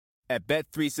At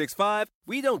Bet365,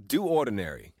 we don't do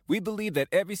ordinary. We believe that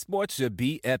every sport should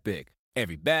be epic.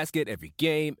 Every basket, every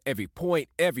game, every point,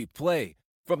 every play.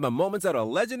 From the moments that are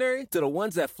legendary to the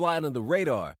ones that fly under the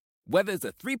radar. Whether it's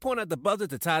a three-pointer at the buzzer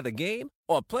to tie the game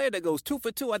or a player that goes 2 for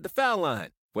 2 at the foul line.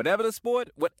 Whatever the sport,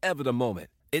 whatever the moment.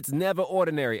 It's never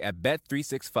ordinary at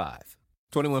Bet365.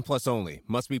 21 plus only.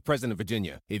 Must be present in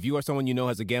Virginia. If you or someone you know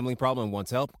has a gambling problem and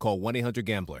wants help, call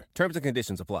 1-800-GAMBLER. Terms and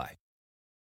conditions apply.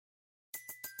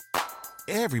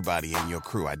 Everybody in your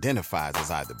crew identifies as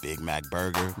either Big Mac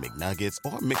Burger, McNuggets,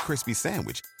 or McCrispy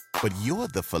Sandwich. But you're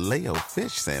the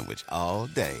Filet-O-Fish Sandwich all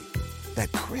day. That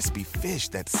crispy fish,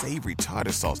 that savory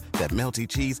tartar sauce, that melty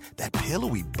cheese, that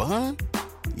pillowy bun.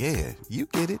 Yeah, you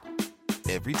get it.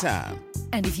 Every time.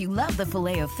 And if you love the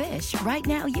Filet-O-Fish, right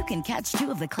now you can catch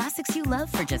 2 of the classics you love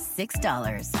for just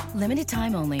 $6. Limited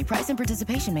time only. Price and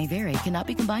participation may vary. Cannot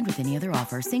be combined with any other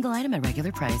offer. Single item at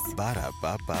regular price.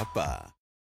 Ba-da-ba-ba-ba.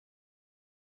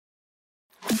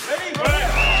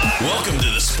 Welcome to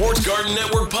the Sports Garden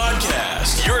Network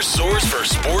podcast, your source for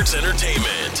sports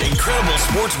entertainment, incredible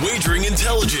sports wagering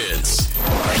intelligence.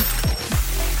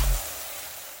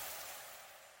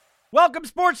 Welcome,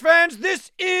 sports fans.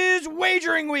 This is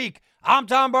Wagering Week. I'm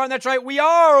Tom Barton. That's right. We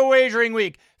are Wagering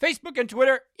Week. Facebook and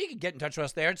Twitter, you can get in touch with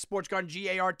us there. It's Sports Garden,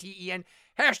 Garten,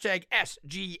 hashtag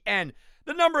SGN.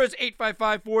 The number is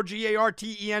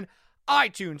 855-4GARTEN,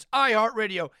 iTunes,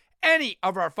 iHeartRadio, any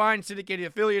of our fine syndicated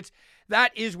affiliates.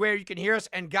 That is where you can hear us.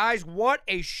 And guys, what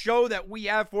a show that we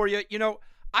have for you. You know,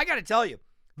 I got to tell you,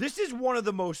 this is one of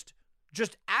the most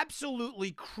just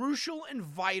absolutely crucial and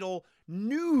vital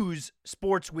news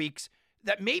sports weeks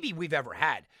that maybe we've ever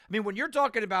had. I mean, when you're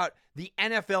talking about the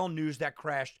NFL news that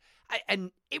crashed,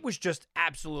 and it was just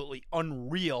absolutely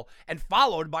unreal, and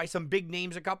followed by some big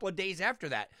names a couple of days after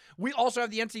that. We also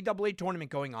have the NCAA tournament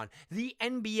going on. The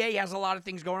NBA has a lot of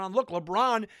things going on. Look,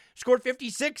 LeBron scored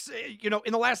 56,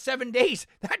 in the last 7 days.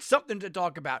 That's something to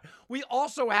talk about. We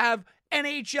also have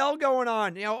NHL going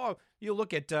on. You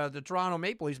look at the Toronto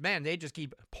Maple Leafs, man, they just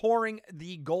keep pouring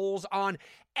the goals on.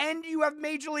 And you have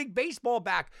Major League Baseball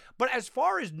back. But as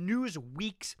far as news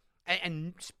weeks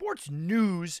and sports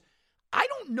news, I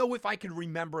don't know if I can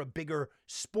remember a bigger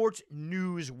sports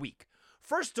news week.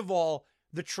 First of all,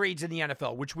 the trades in the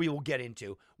NFL, which we will get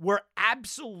into, were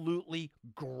absolutely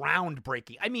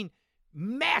groundbreaking. I mean,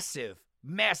 massive,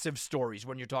 massive stories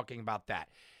when you're talking about that.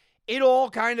 It all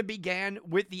kind of began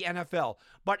with the NFL.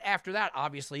 But after that,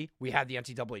 obviously, we had the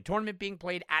NCAA tournament being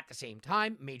played at the same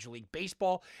time, Major League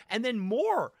Baseball, and then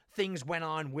more things went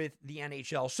on with the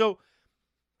NHL. So,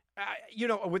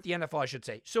 with the NFL, I should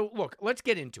say. So, look, let's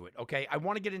get into it, okay? I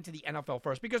want to get into the NFL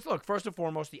first because, look, first and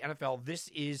foremost, the NFL, this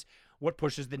is what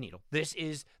pushes the needle. This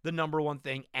is the number one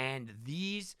thing, and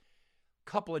these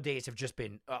couple of days have just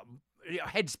been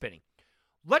head-spinning.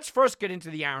 Let's first get into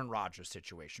the Aaron Rodgers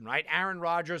situation, right? Aaron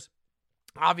Rodgers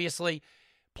obviously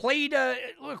played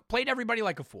everybody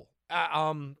like a fool.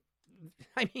 I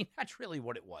mean, that's really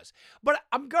what it was. But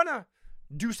I'm going to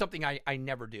do something I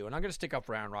never do, and I'm going to stick up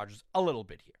for Aaron Rodgers a little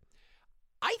bit here.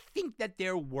 I think that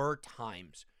there were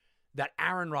times that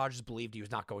Aaron Rodgers believed he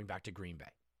was not going back to Green Bay.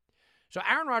 So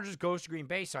Aaron Rodgers goes to Green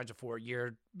Bay, signs a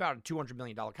 4-year, about a $200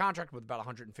 million contract with about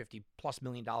 $150+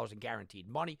 million in guaranteed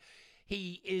money.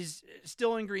 He is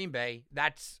still in Green Bay.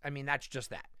 That's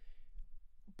just that.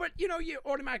 But, you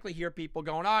automatically hear people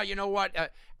going, you know what?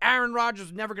 Aaron Rodgers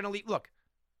is never going to leave. Look,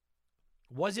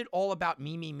 was it all about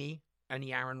me, and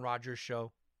the Aaron Rodgers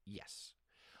show? Yes.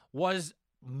 Was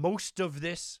most of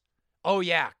this,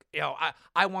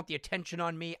 I want the attention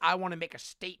on me. I want to make a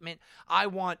statement.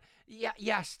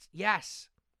 Yes.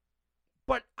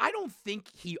 But I don't think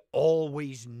he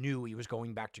always knew he was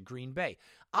going back to Green Bay.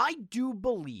 I do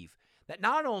believe that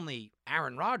not only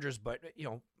Aaron Rodgers, but,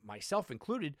 myself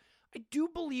included, I do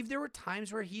believe there were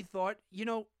times where he thought,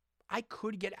 I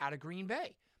could get out of Green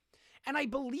Bay. And I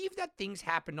believe that things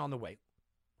happened on the way.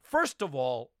 First of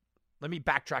all, let me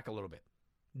backtrack a little bit.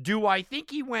 Do I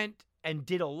think he went and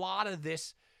did a lot of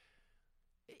this,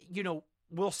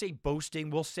 we'll say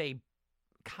boasting, we'll say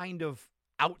kind of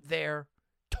out there,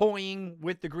 toying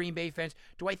with the Green Bay fans?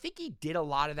 Do I think he did a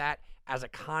lot of that as a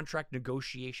contract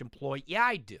negotiation ploy? Yeah,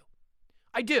 I do.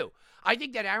 I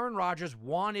think that Aaron Rodgers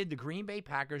wanted the Green Bay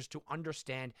Packers to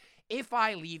understand, if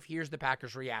I leave, here's the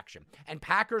Packers' reaction. And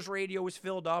Packers radio was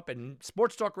filled up, and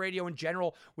sports talk radio in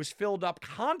general was filled up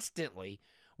constantly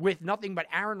with nothing but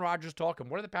Aaron Rodgers talking.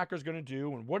 What are the Packers going to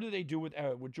do? And what do they do with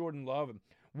Jordan Love? And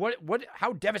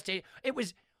how devastating. It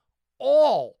was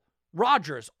all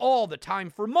Rodgers all the time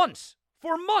for months.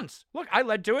 Look, I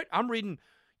led to it. I'm reading,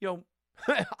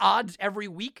 odds every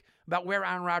week about where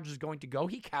Aaron Rodgers is going to go.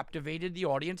 He captivated the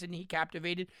audience and he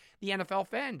captivated the NFL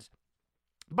fans.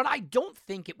 But I don't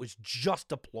think it was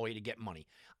just a ploy to get money.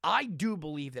 I do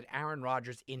believe that Aaron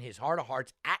Rodgers, in his heart of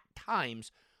hearts, at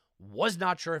times, was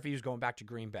not sure if he was going back to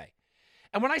Green Bay.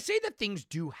 And when I say that things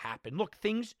do happen, look,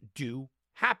 things do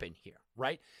happen here,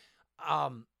 right?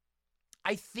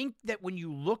 I think that when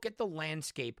you look at the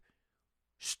landscape,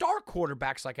 star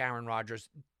quarterbacks like Aaron Rodgers,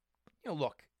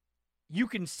 look, you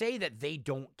can say that they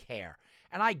don't care.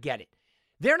 And I get it.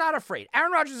 They're not afraid.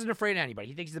 Aaron Rodgers isn't afraid of anybody.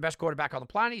 He thinks he's the best quarterback on the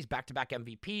planet. He's back-to-back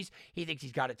MVPs. He thinks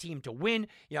he's got a team to win.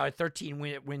 13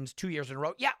 wins 2 years in a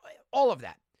row. Yeah, all of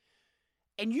that.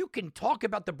 And you can talk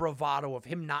about the bravado of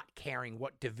him not caring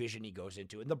what division he goes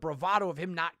into, and the bravado of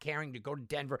him not caring to go to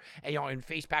Denver and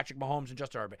face Patrick Mahomes and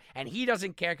Justin Herbert. And he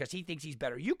doesn't care because he thinks he's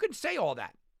better. You can say all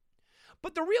that.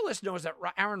 But the realist knows that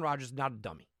Aaron Rodgers is not a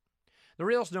dummy. The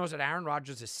realist knows that Aaron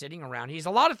Rodgers is sitting around. He's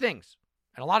a lot of things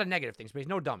and a lot of negative things, but he's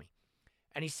no dummy.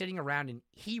 And he's sitting around and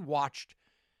he watched,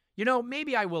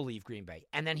 maybe I will leave Green Bay.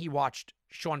 And then he watched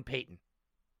Sean Payton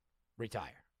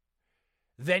retire.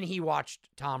 Then he watched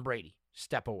Tom Brady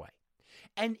step away.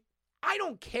 And I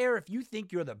don't care if you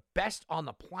think you're the best on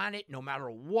the planet, no matter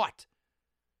what.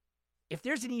 If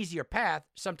there's an easier path,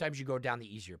 sometimes you go down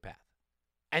the easier path.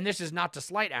 And this is not to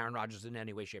slight Aaron Rodgers in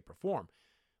any way, shape, or form.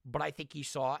 But I think he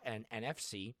saw an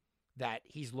NFC that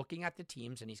he's looking at the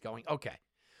teams and he's going, okay,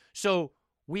 so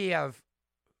we have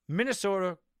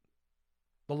Minnesota,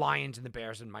 the Lions, and the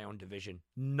Bears in my own division.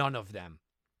 None of them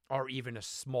are even a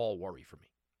small worry for me.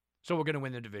 So we're going to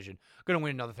win the division. Going to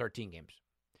win another 13 games.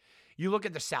 You look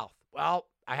at the South. Well,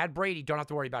 I had Brady. Don't have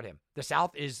to worry about him. The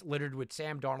South is littered with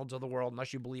Sam Darnolds of the world,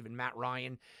 unless you believe in Matt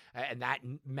Ryan and that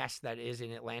mess that is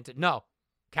in Atlanta. No.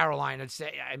 Carolina,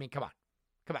 come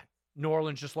on. New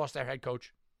Orleans just lost their head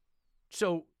coach.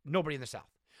 So nobody in the South.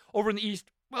 Over in the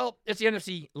East, well, it's the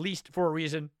NFC least for a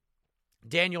reason.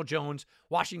 Daniel Jones.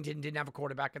 Washington didn't have a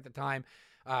quarterback at the time.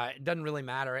 It doesn't really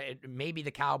matter. Maybe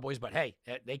the Cowboys, but hey,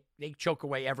 they choke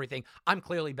away everything. I'm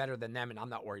clearly better than them, and I'm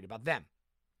not worried about them.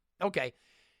 Okay.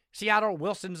 Seattle,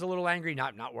 Wilson's a little angry.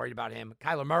 Not worried about him.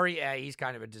 Kyler Murray, he's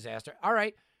kind of a disaster. All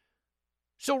right.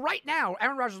 So right now,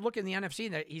 Aaron Rodgers is looking in the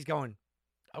NFC, and he's going,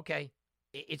 okay,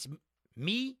 it's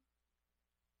me,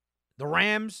 the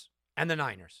Rams, and the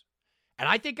Niners. And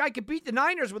I think I could beat the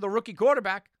Niners with a rookie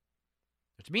quarterback.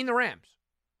 It's me and the Rams.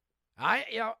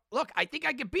 Look, I think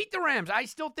I could beat the Rams. I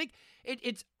still think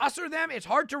it's us or them. It's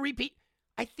hard to repeat.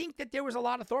 I think that there was a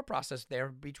lot of thought process there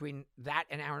between that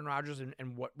and Aaron Rodgers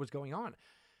and what was going on.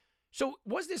 So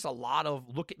was this a lot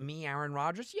of look at me, Aaron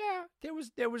Rodgers? Yeah,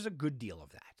 there was a good deal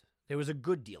of that. There was a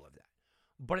good deal of that.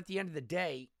 But at the end of the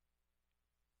day,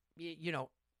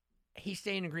 he's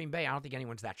staying in Green Bay. I don't think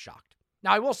anyone's that shocked.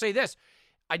 Now, I will say this.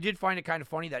 I did find it kind of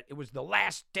funny that it was the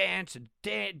last dance, and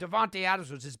Davante Adams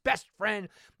was his best friend,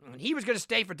 and he was going to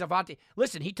stay for Davante.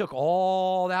 Listen, he took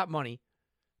all that money,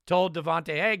 told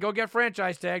Davante, hey, go get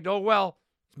franchise tagged. Oh, well,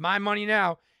 it's my money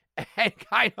now, and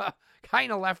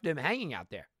kind of left him hanging out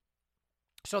there.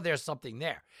 So there's something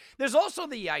there. There's also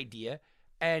the idea,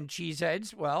 and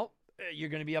cheeseheads, well, you're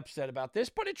going to be upset about this,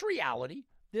 but it's reality.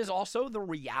 There's also the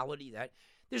reality that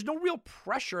there's no real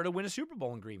pressure to win a Super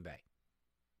Bowl in Green Bay.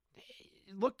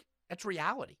 Look, that's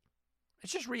reality.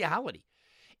 It's just reality.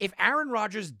 If Aaron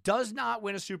Rodgers does not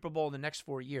win a Super Bowl in the next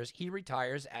 4 years, he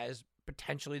retires as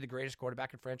potentially the greatest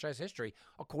quarterback in franchise history,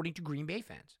 according to Green Bay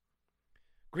fans.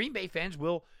 Green Bay fans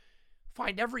will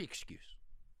find every excuse.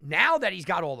 Now that he's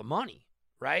got all the money,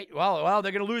 right? Well,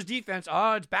 they're going to lose defense.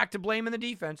 Oh, it's back to blaming the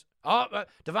defense. Oh,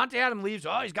 Davante Adams leaves.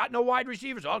 Oh, he's got no wide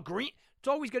receivers. Oh, it's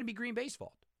always going to be Green Bay's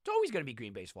fault. It's always going to be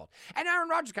Green Bay's fault. And Aaron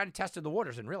Rodgers kind of tested the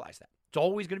waters and realized that. It's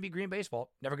always going to be Green Bay's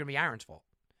fault, never going to be Aaron's fault.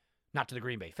 Not to the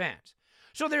Green Bay fans.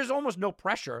 So there's almost no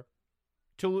pressure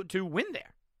to win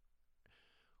there.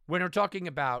 When we're talking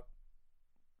about,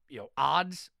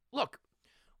 odds, look,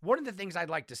 one of the things I'd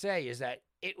like to say is that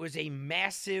it was a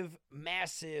massive,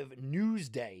 massive news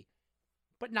day,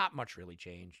 but not much really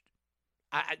changed.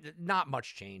 Not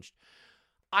much changed.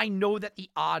 I know that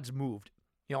the odds moved.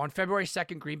 On February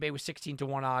 2nd, Green Bay was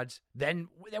 16-1 odds. Then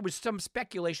there was some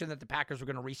speculation that the Packers were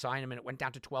going to re-sign him, and it went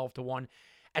down to 12-1.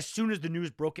 As soon as the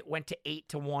news broke, it went to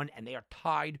 8-1, and they are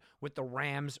tied with the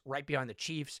Rams right behind the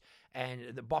Chiefs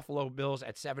and the Buffalo Bills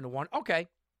at 7-1. Okay.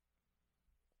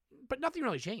 But nothing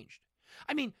really changed.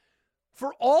 I mean,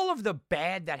 for all of the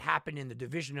bad that happened in the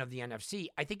division of the NFC,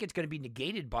 I think it's going to be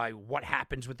negated by what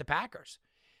happens with the Packers.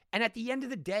 And at the end of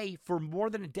the day, for more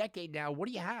than a decade now, what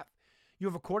do you have? You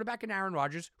have a quarterback in Aaron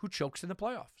Rodgers who chokes in the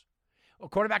playoffs. a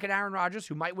quarterback in Aaron Rodgers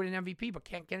who might win an MVP but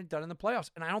can't get it done in the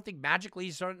playoffs. And I don't think magically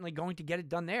he's certainly going to get it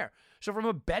done there. So from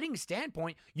a betting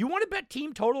standpoint, you want to bet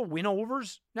team total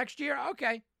win-overs next year?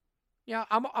 Okay. Yeah,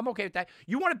 I'm okay with that.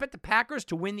 You want to bet the Packers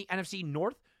to win the NFC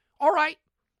North? All right.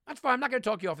 That's fine. I'm not going to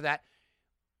talk you off of that.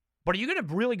 But are you going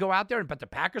to really go out there and bet the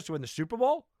Packers to win the Super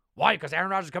Bowl? Why? Because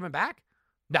Aaron Rodgers is coming back?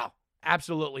 No,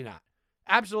 absolutely not.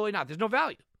 Absolutely not. There's no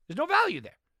value. There's no value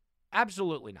there.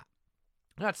 Absolutely not.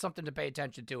 That's something to pay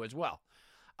attention to as well.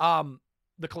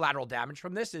 The collateral damage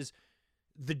from this is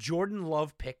the Jordan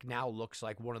Love pick now looks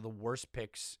like one of the worst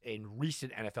picks in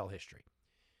recent NFL history.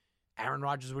 Aaron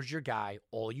Rodgers was your guy.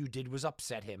 All you did was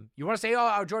upset him. You want to say,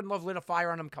 oh, Jordan Love lit a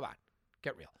fire on him? Come on.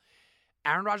 Get real.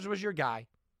 Aaron Rodgers was your guy.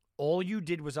 All you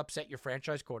did was upset your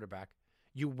franchise quarterback.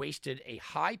 You wasted a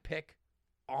high pick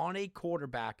on a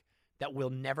quarterback that will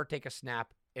never take a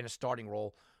snap in a starting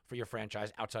role for your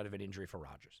franchise outside of an injury for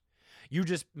Rodgers. You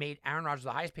just made Aaron Rodgers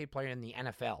the highest paid player in the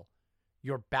NFL.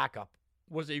 Your backup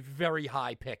was a very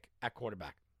high pick at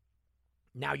quarterback.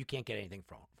 Now you can't get anything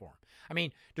for him. I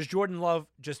mean, does Jordan Love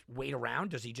just wait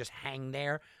around? Does he just hang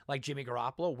there like Jimmy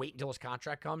Garoppolo, wait until his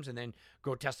contract comes and then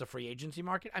go test the free agency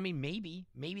market? I mean, maybe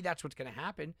that's what's going to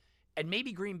happen. And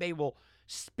maybe Green Bay will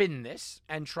spin this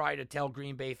and try to tell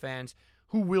Green Bay fans,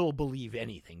 who will believe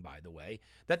anything, by the way,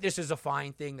 that this is a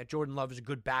fine thing, that Jordan Love is a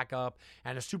good backup,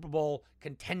 and a Super Bowl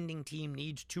contending team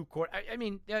needs two I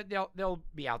mean, they'll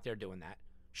be out there doing that.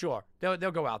 Sure, they'll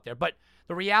go out there. But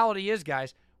the reality is,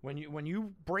 guys, when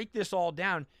you break this all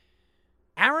down,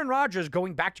 Aaron Rodgers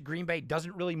going back to Green Bay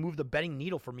doesn't really move the betting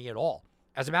needle for me at all.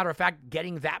 As a matter of fact,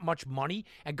 getting that much money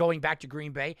and going back to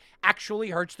Green Bay actually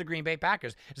hurts the Green Bay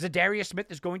Packers. Zadarius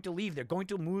Smith is going to leave. They're going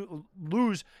to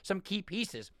lose some key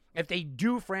pieces. If they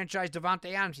do franchise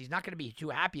Devontae Adams, he's not going to be too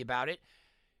happy about it.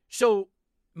 So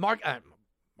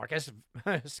Marquez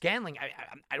Scantling,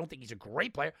 I don't think he's a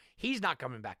great player. He's not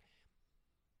coming back.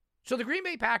 So the Green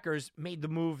Bay Packers made the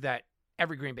move that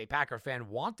every Green Bay Packer fan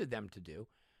wanted them to do,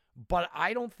 but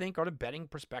I don't think on a betting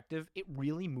perspective, it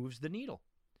really moves the needle.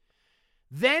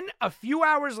 Then a few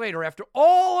hours later, after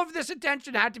all of this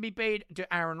attention had to be paid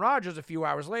to Aaron Rodgers, a few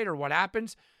hours later, what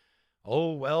happens?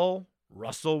 Oh, well,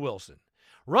 Russell Wilson.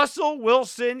 Russell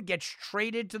Wilson gets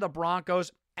traded to the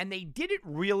Broncos, and they did it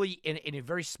really in a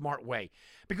very smart way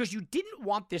because you didn't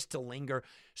want this to linger,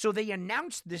 so they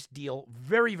announced this deal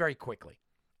very, very quickly.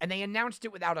 And they announced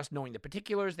it without us knowing the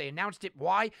particulars. They announced it.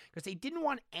 Why? Because they didn't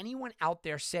want anyone out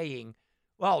there saying,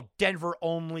 well, Denver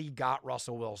only got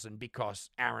Russell Wilson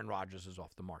because Aaron Rodgers is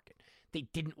off the market. They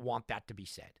didn't want that to be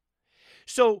said.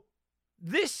 So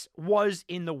this was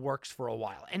in the works for a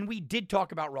while, and we did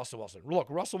talk about Russell Wilson. Look,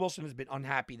 Russell Wilson has been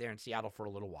unhappy there in Seattle for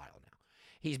a little while now.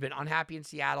 He's been unhappy in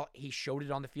Seattle. He showed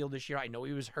it on the field this year. I know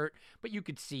he was hurt, but you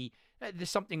could see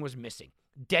something was missing.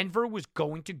 Denver was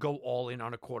going to go all in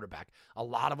on a quarterback. A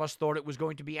lot of us thought it was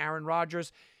going to be Aaron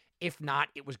Rodgers. If not,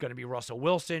 it was going to be Russell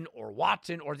Wilson or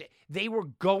Watson, or they were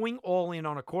going all in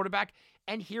on a quarterback.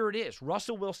 And here it is,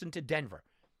 Russell Wilson to Denver.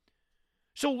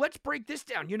 So let's break this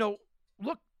down.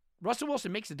 Look, Russell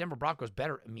Wilson makes the Denver Broncos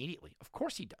better immediately. Of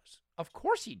course he does. Of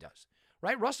course he does.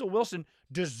 Right? Russell Wilson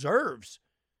deserves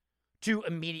to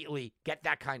immediately get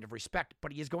that kind of respect.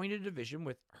 But he is going to a division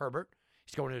with Herbert.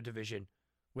 He's going to a division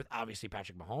with, obviously,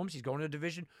 Patrick Mahomes. He's going to a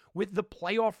division with the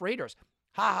playoff Raiders.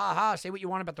 Ha, ha, ha. Say what you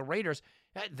want about the Raiders.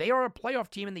 They are a playoff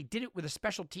team, and they did it with a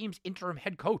special teams interim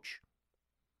head coach.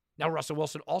 Now, Russell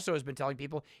Wilson also has been telling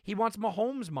people he wants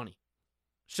Mahomes money.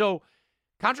 So,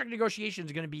 contract negotiations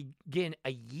are going to begin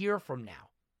a year from now.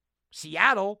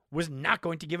 Seattle was not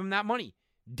going to give him that money.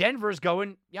 Denver's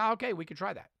going, yeah, okay, we could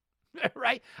try that.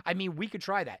 Right? I mean, we could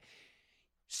try that.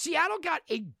 Seattle got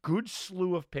a good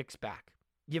slew of picks back.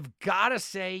 You've got to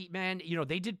say, man,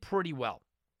 they did pretty well.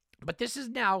 But this is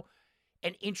now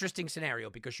an interesting scenario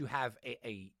because you have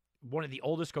one of the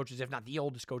oldest coaches, if not the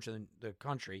oldest coach in the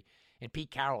country, and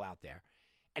Pete Carroll out there.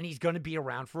 And he's going to be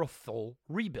around for a full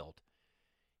rebuild.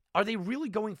 Are they really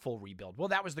going full rebuild? Well,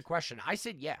 that was the question. I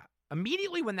said, yeah.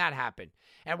 Immediately when that happened,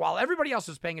 and while everybody else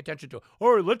was paying attention to,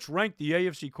 all right, let's rank the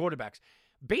AFC quarterbacks.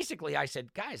 Basically, I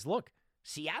said, guys, look,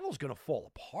 Seattle's going to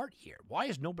fall apart here. Why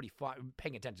is nobody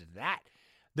paying attention to that?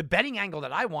 The betting angle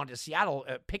that I want is Seattle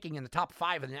picking in the top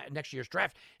 5 in next year's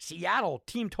draft. Seattle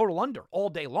team total under all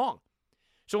day long.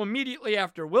 So immediately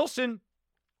after Wilson,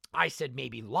 I said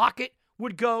maybe Lockett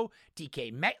would go.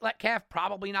 DK Metcalf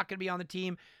probably not going to be on the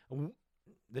team.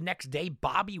 The next day,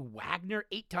 Bobby Wagner,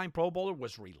 8-time Pro Bowler,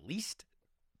 was released.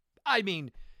 I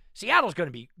mean, Seattle's going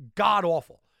to be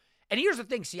god-awful. And here's the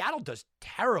thing. Seattle does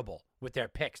terrible with their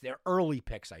picks, their early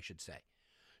picks, I should say.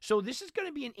 So this is going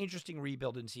to be an interesting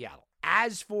rebuild in Seattle.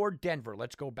 As for Denver,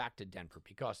 let's go back to Denver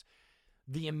because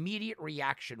the immediate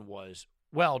reaction was,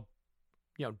 well,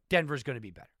 Denver's going to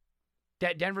be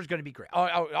better. Denver's going to be great.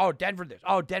 Oh, Denver this.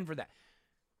 Oh, Denver that.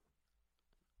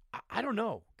 I don't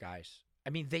know, guys. I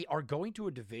mean, they are going to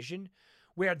a division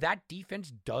where that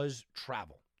defense does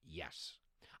travel. Yes.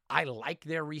 I like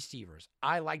their receivers.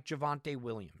 I like Javonte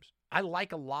Williams. I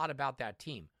like a lot about that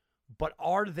team. But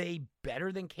are they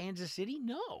better than Kansas City?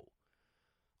 No.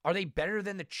 Are they better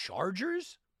than the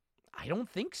Chargers? I don't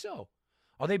think so.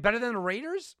 Are they better than the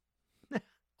Raiders?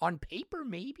 On paper,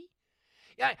 maybe.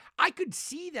 Yeah, I could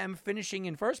see them finishing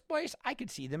in first place. I could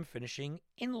see them finishing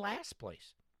in last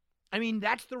place. I mean,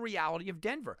 that's the reality of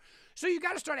Denver. So you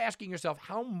got to start asking yourself,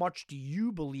 how much do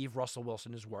you believe Russell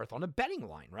Wilson is worth on a betting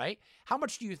line, right? How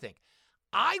much do you think?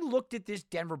 I looked at this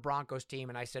Denver Broncos team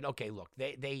and I said, okay, look,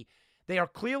 they are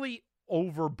clearly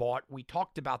overbought. We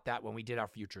talked about that when we did our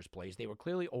futures plays. They were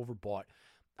clearly overbought.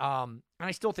 And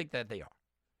I still think that they are.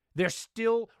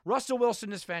 Russell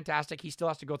Wilson is fantastic. He still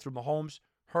has to go through Mahomes,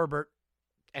 Herbert,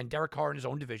 and Derek Carr in his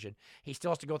own division. He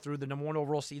still has to go through the number 1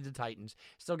 overall seed, the Titans.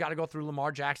 Still got to go through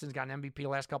Lamar Jackson's got an MVP the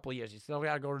last couple of years. He's still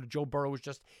got to go to Joe Burrow, who's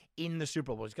just in the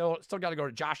Super Bowl. He's still got to go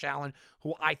to Josh Allen,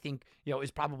 who I think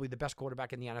is probably the best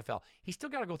quarterback in the NFL. He's still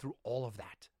got to go through all of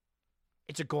that.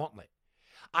 It's a gauntlet.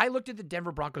 I looked at the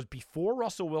Denver Broncos before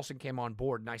Russell Wilson came on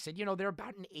board, and I said, they're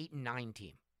about an 8-9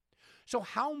 team. So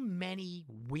how many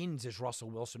wins is Russell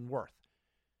Wilson worth?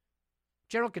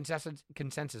 General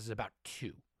consensus is about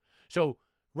 2. So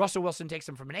Russell Wilson takes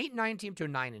them from an 8-9 team to a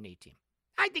 9-8 team.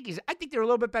 I think they're a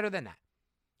little bit better than that.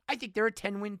 I think they're a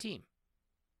 10-win team.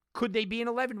 Could they be an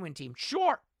 11-win team?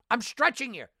 Sure. I'm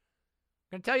stretching here.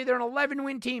 I'm going to tell you they're an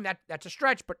 11-win team. That's a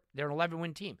stretch, but they're an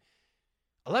 11-win team.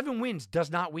 11 wins does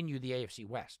not win you the AFC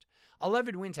West.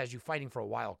 11 wins has you fighting for a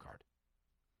wild card.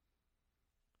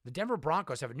 The Denver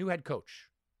Broncos have a new head coach,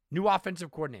 new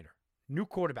offensive coordinator, new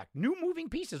quarterback, new moving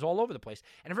pieces all over the place,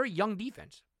 and a very young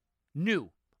defense. New.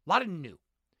 A lot of new.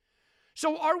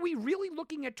 So are we really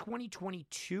looking at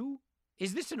 2022?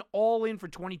 Is this an all-in for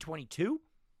 2022?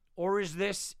 Or is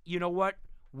this, you know what?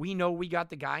 We know we got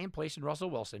the guy in place in Russell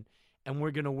Wilson, and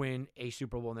we're going to win a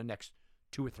Super Bowl in the next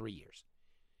 2 or 3 years.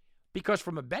 Because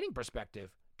from a betting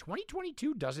perspective,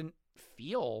 2022 doesn't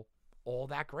feel all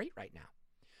that great right now.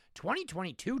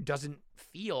 2022 doesn't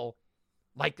feel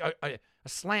like a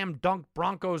slam dunk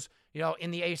Broncos,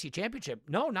 in the AFC Championship.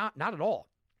 No, not at all.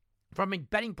 From a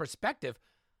betting perspective,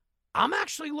 I'm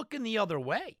actually looking the other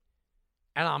way.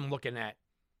 And I'm looking at,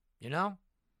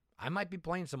 I might be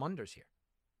playing some unders here.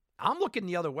 I'm looking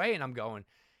the other way and I'm going,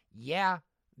 yeah,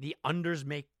 the unders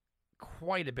make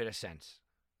quite a bit of sense.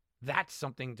 That's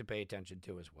something to pay attention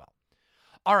to as well.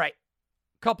 All right,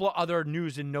 a couple of other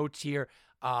news and notes here.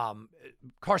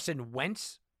 Carson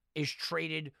Wentz is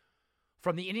traded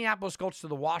from the Indianapolis Colts to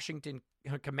the Washington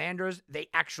Commanders. They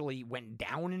actually went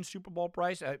down in Super Bowl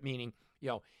price, meaning,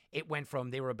 it went from,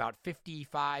 they were about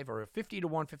 55 or 50 to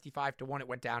 1, 55 to 1. It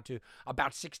went down to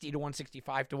about 60 to 1,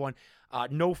 65 to 1.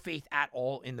 No faith at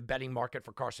all in the betting market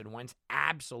for Carson Wentz.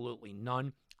 Absolutely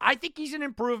none. I think he's an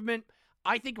improvement.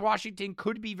 I think Washington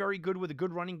could be very good with a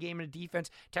good running game and a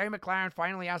defense. Terry McLaurin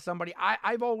finally has somebody.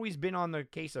 I've always been on the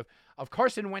case of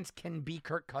Carson Wentz can be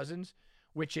Kirk Cousins,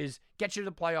 which is get you to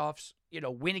the playoffs,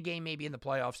 win a game maybe in the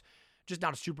playoffs, just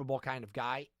not a Super Bowl kind of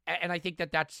guy. And I think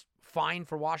that's fine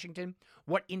for Washington.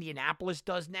 What Indianapolis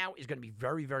does now is going to be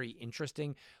very, very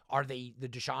interesting. Are they the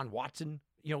Deshaun Watson,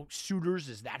 suitors?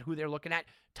 Is that who they're looking at?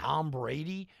 Tom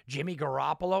Brady, Jimmy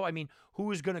Garoppolo? I mean,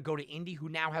 who is going to go to Indy, who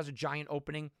now has a giant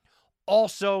opening?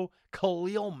 Also,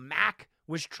 Khalil Mack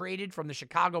was traded from the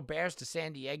Chicago Bears to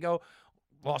San Diego,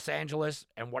 Los Angeles,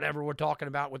 and whatever we're talking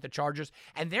about with the Chargers.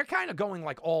 And they're kind of going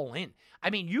like all in.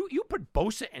 I mean, you put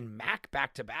Bosa and Mack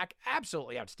back to back,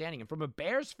 absolutely outstanding. And from a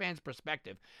Bears fan's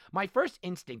perspective, my first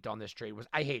instinct on this trade was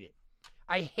I hate it.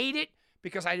 I hate it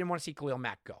because I didn't want to see Khalil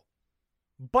Mack go.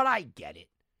 But I get it.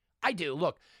 I do.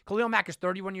 Look, Khalil Mack is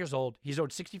 31 years old. He's owed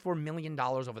 $64 million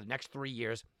over the next 3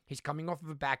 years. He's coming off of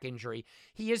a back injury.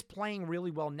 He is playing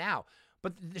really well now.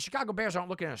 But the Chicago Bears aren't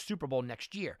looking at a Super Bowl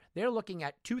next year. They're looking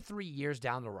at 2-3 years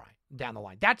down the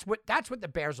line. That's what the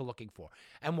Bears are looking for.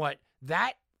 And what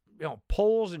that,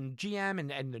 Poles and GM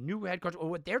and the new head coach,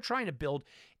 what they're trying to build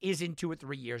is in 2 or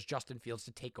 3 years, Justin Fields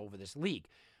to take over this league.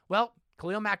 Well,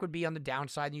 Khalil Mack would be on the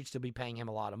downside, and you'd still be paying him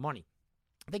a lot of money.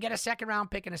 They get a 2nd-round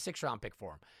pick and a 6th-round pick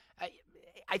for him.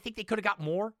 I think they could have got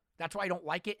more. That's why I don't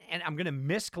like it. And I'm going to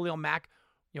miss Khalil Mack,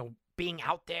 being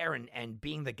out there and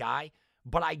being the guy.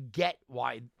 But I get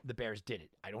why the Bears did it.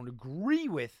 I don't agree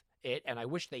with it, and I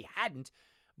wish they hadn't,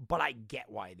 but I get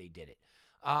why they did it.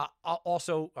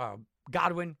 Also,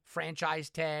 Godwin,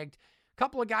 franchise tagged. A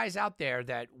couple of guys out there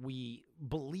that we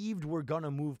believed were going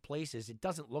to move places, it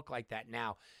doesn't look like that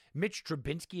now. Mitch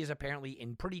Trubisky is apparently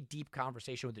in pretty deep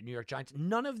conversation with the New York Giants.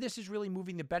 None of this is really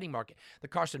moving the betting market. The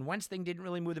Carson Wentz thing didn't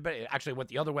really move the betting. It actually went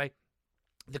the other way.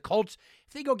 The Colts,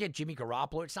 if they go get Jimmy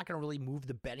Garoppolo, it's not going to really move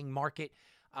the betting market.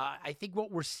 I think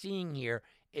what we're seeing here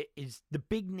is the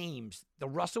big names, the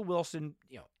Russell Wilson,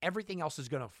 everything else is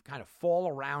going to kind of fall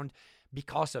around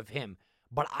because of him.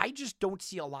 But I just don't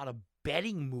see a lot of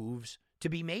betting moves to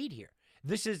be made here.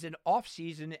 This is an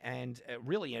offseason and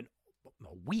really a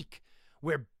week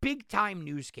where big-time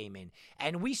news came in,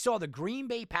 and we saw the Green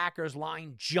Bay Packers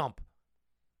line jump.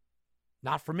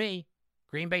 Not for me.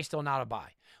 Green Bay still not a buy.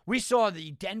 We saw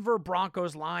the Denver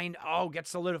Broncos line, get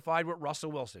solidified with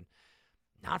Russell Wilson.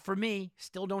 Not for me.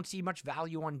 Still don't see much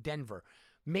value on Denver.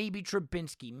 Maybe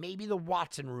Trubisky, maybe the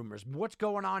Watson rumors. What's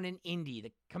going on in Indy?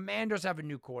 The Commanders have a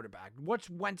new quarterback. What's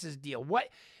Wentz's deal?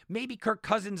 Maybe Kirk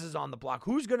Cousins is on the block.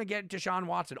 Who's going to get Deshaun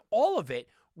Watson? All of it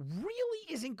really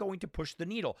isn't going to push the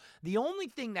needle. The only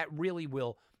thing that really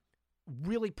will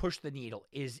push the needle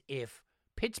is if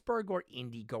Pittsburgh or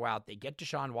Indy go out, they get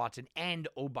Deshaun Watson, and,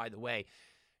 oh, by the way,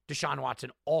 Deshaun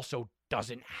Watson also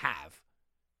doesn't have,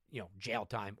 jail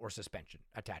time or suspension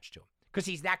attached to him, because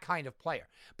he's that kind of player.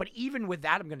 But even with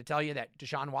that, I'm going to tell you that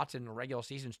Deshaun Watson in the regular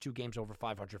season is 2 games over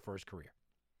 500 for his career.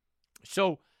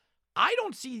 So I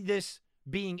don't see this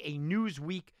being a news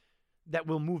week that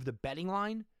will move the betting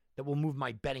line, that will move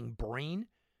my betting brain.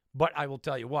 But I will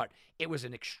tell you what, it was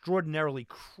an extraordinarily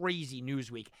crazy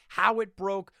news week. How it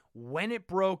broke, when it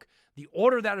broke, the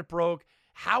order that it broke,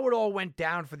 how it all went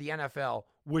down for the NFL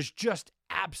was just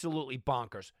absolutely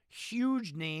bonkers.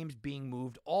 Huge names being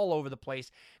moved all over the place.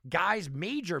 Guys,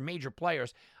 major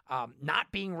players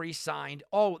not being re-signed.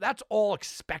 Oh, that's all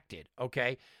expected,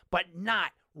 okay? But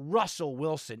not Russell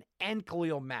Wilson and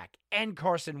Khalil Mack and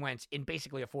Carson Wentz in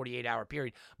basically a 48-hour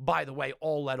period. By the way,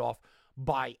 all led off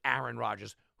by Aaron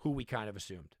Rodgers, who we kind of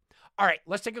assumed. All right,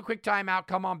 let's take a quick timeout.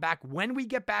 Come on back. When we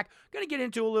get back, going to get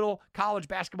into a little college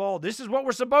basketball. This is what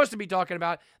we're supposed to be talking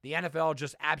about. The NFL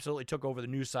just absolutely took over the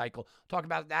news cycle. Talk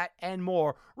about that and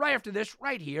more right after this,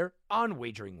 right here on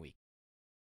Wagering Week.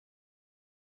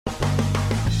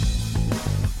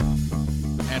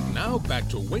 And now back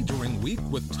to Wagering Week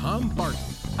with Tom Barton.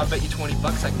 I'll bet you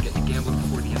 $20 I can get you gambling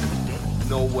before the end of the day.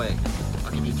 No way.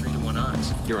 I'll give you 3-to-1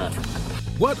 odds. You're on.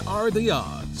 What are the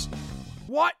odds?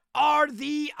 What are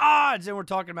the odds? And we're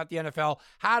talking about the NFL.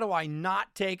 How do I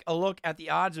not take a look at the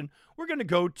odds? And we're going to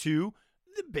go to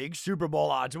the big Super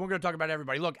Bowl odds. And we're going to talk about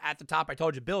everybody. Look, at the top, I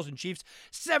told you, Bills and Chiefs,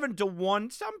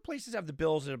 7-1. Some places have the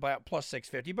Bills at about plus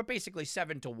 650, but basically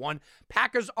 7-1.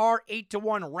 Packers are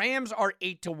 8-1. Rams are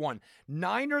 8-1.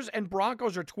 Niners and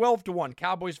Broncos are 12-1.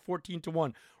 Cowboys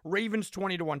 14-1. Ravens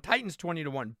 20-1. Titans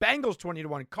 20-1. Bengals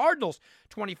 20-1. Cardinals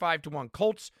 25-1.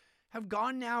 Colts have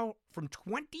gone now from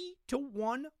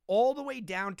 20-1 all the way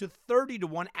down to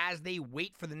 30-1 as they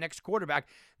wait for the next quarterback.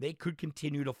 They could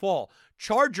continue to fall.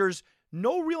 Chargers,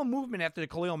 no real movement after the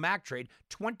Khalil Mack trade,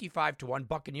 25-1.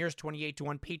 Buccaneers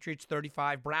 28-1. Patriots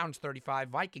 35. Browns 35.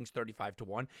 Vikings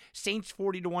 35-1. Saints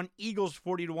 40-1. Eagles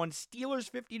 40-1. Steelers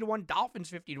 50-1.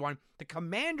 Dolphins 50-1. The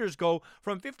Commanders go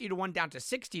from 50-1 down to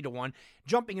 60-1.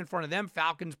 Jumping in front of them,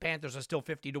 Falcons, Panthers are still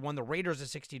 50-1. The Raiders are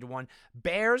 60-1.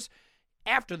 Bears,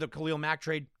 after the Khalil Mack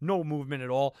trade, no movement at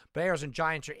all. Bears and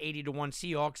Giants are 80-1.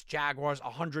 Seahawks, Jaguars,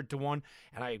 100-1.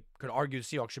 And I could argue the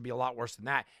Seahawks should be a lot worse than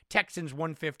that. Texans,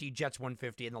 150. Jets,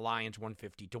 150. And the Lions,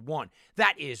 150-1.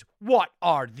 That is, what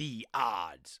are the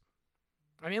odds?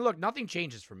 I mean, look, nothing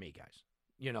changes for me, guys.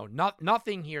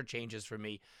 Nothing here changes for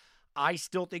me. I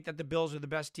still think that the Bills are the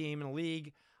best team in the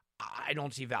league. I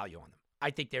don't see value on them. I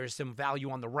think there is some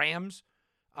value on the Rams.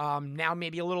 Now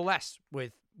maybe a little less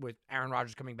with Aaron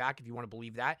Rodgers coming back, if you want to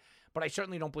believe that. But I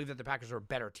certainly don't believe that the Packers are a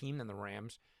better team than the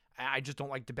Rams. I just don't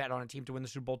like to bet on a team to win the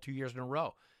Super Bowl 2 years in a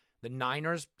row. The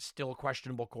Niners, still a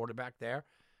questionable quarterback there.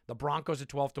 The Broncos at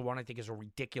 12-1, I think, is a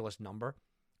ridiculous number.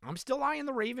 I'm still eyeing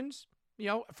the Ravens,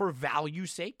 for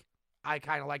value's sake. I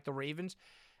kind of like the Ravens.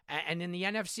 And in the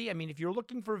NFC, I mean, if you're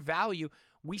looking for value,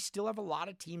 we still have a lot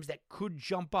of teams that could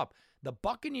jump up. The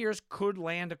Buccaneers could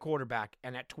land a quarterback,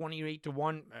 and at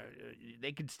 28-1,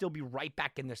 they could still be right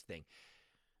back in this thing.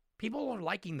 People are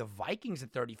liking the Vikings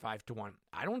at 35-1.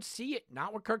 I don't see it.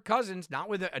 Not with Kirk Cousins, not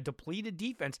with a depleted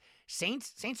defense.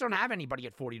 Saints don't have anybody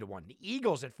at 40-1. The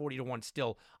Eagles at 40-1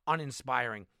 still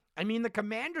uninspiring. I mean, the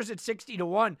Commanders at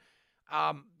 60-1.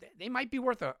 They might be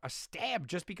worth a stab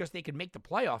just because they could make the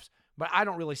playoffs, but I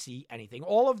don't really see anything.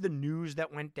 All of the news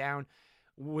that went down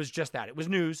was just that. It was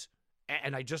news,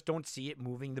 and I just don't see it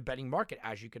moving the betting market,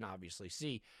 as you can obviously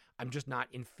see. I'm just not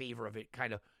in favor of it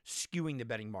kind of skewing the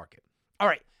betting market. All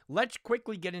right, let's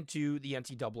quickly get into the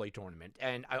NCAA tournament.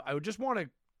 And I would just want to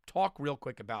talk real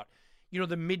quick about,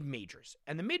 the mid-majors.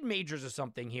 And the mid-majors is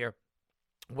something here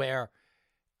where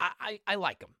I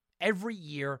like them. Every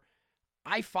year,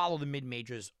 I follow the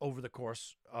mid-majors over the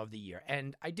course of the year.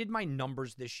 And I did my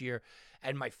numbers this year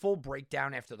and my full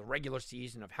breakdown after the regular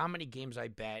season of how many games I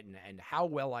bet and how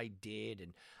well I did.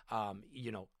 And,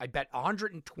 I bet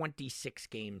 126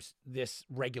 games this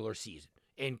regular season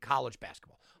in college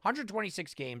basketball.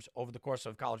 126 games over the course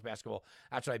of college basketball.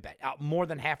 That's what I bet. More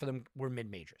than half of them were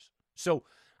mid-majors. So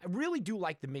I really do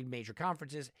like the mid-major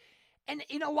conferences. And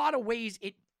in a lot of ways,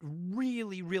 it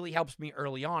really, really helps me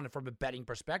early on from a betting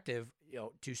perspective,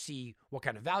 to see what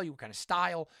kind of value, what kind of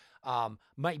style.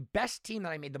 My best team that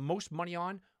I made the most money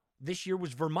on this year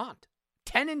was Vermont.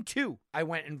 10-2, I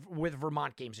went with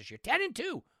Vermont games this year.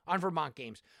 10-2 on Vermont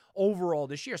games overall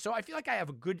this year. So I feel like I have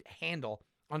a good handle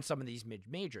on some of these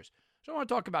mid-majors. So I want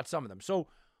to talk about some of them. So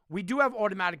we do have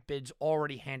automatic bids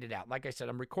already handed out. Like I said,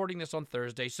 I'm recording this on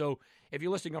Thursday. So if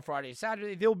you're listening on Friday and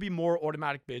Saturday, there'll be more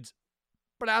automatic bids.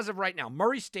 But as of right now,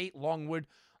 Murray State, Longwood,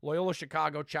 Loyola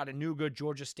Chicago, Chattanooga,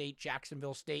 Georgia State,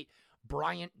 Jacksonville State,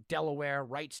 Bryant, Delaware,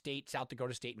 Wright State, South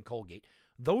Dakota State, and Colgate.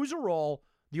 Those are all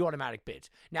the automatic bids.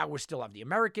 Now, we still have the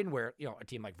American, where, a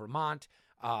team like Vermont,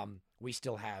 we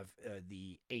still have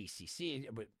the ACC,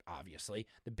 obviously,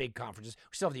 the big conferences.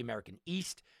 We still have the American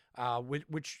East,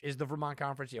 which is the Vermont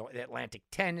Conference. The Atlantic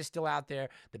 10 is still out there.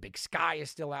 The Big Sky is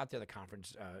still out there. The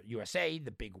Conference USA,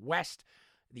 the Big West,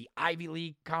 the Ivy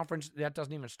League Conference, that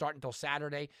doesn't even start until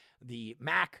Saturday. The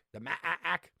MAC, the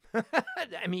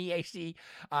MEAC,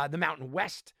 the Mountain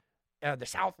West, the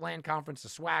Southland Conference, the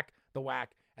SWAC, the WAC,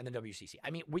 and the WCC. I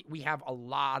mean, we have a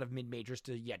lot of mid-majors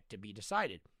yet to be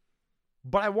decided.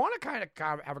 But I want to kind of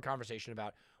have a conversation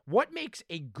about what makes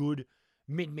a good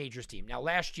mid-majors team. Now,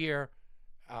 last year,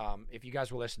 if you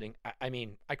guys were listening,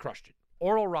 I crushed it.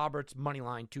 Oral Roberts, money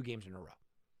line, 2 games in a row.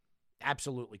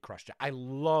 Absolutely crushed it. I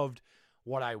loved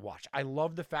what I watched. I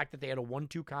love the fact that they had a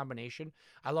 1-2 combination.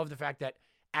 I love the fact that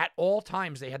at all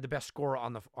times they had the best scorer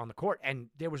on the court, and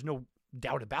there was no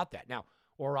doubt about that. Now,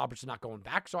 Oral Roberts is not going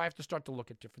back, so I have to start to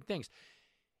look at different things.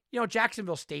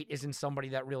 Jacksonville State isn't somebody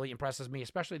that really impresses me,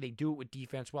 especially they do it with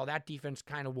defense. Well, that defense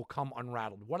kind of will come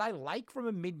unrattled. What I like from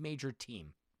a mid-major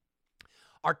team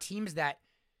are teams that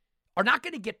are not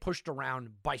going to get pushed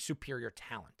around by superior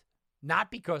talent.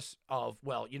 Not because of,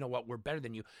 well, you know what, we're better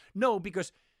than you. No,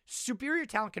 because superior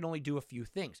talent can only do a few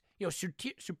things.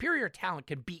 Superior talent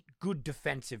can beat good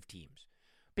defensive teams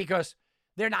because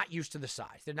they're not used to the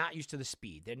size. They're not used to the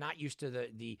speed. They're not used to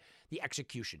the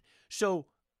execution. So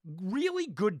really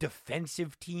good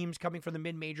defensive teams coming from the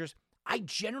mid-majors, I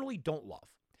generally don't love.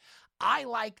 I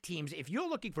like teams, if you're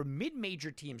looking for mid-major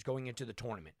teams going into the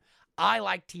tournament, I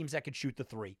like teams that can shoot the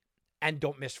 3 and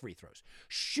don't miss free throws.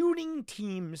 Shooting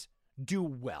teams do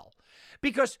well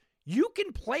because you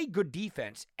can play good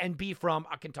defense and be from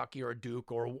a Kentucky or a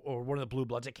Duke or one of the Blue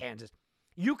Bloods at Kansas.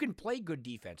 You can play good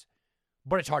defense,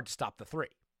 but it's hard to stop the 3.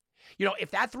 If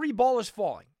that 3 ball is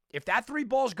falling, if that 3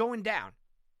 ball is going down,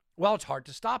 well, it's hard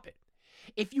to stop it.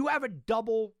 If you have a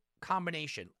double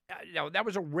combination, that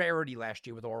was a rarity last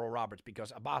year with Oral Roberts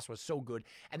because Abbas was so good,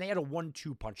 and they had a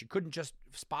 1-2 punch. You couldn't just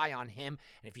spy on him,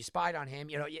 and if you spied on him,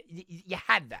 you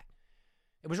had that.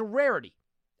 It was a rarity.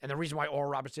 And the reason why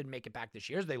Oral Roberts didn't make it back this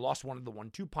year is they lost one of the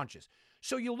 1-2 punches.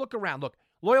 So you look around. Look,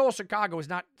 Loyola Chicago is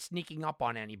not sneaking up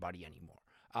on anybody anymore.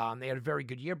 They had a very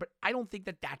good year, but I don't think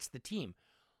that that's the team.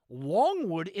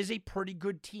 Longwood is a pretty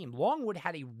good team. Longwood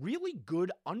had a really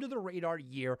good under-the-radar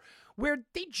year where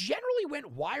they generally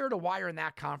went wire to wire in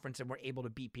that conference and were able to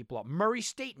beat people up. Murray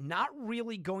State, not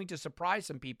really going to surprise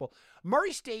some people.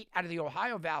 Murray State out of the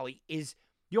Ohio Valley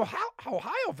the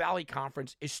Ohio Valley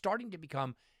Conference is starting to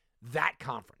become that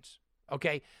conference,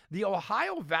 okay? The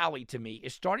Ohio Valley, to me,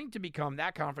 is starting to become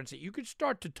that conference that you could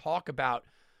start to talk about,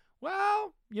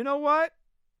 well, you know what?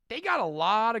 They got a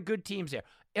lot of good teams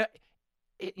there.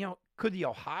 Could the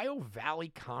Ohio Valley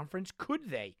Conference, could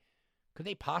they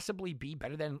possibly be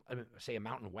better than, say, a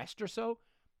Mountain West or so?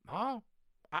 Oh,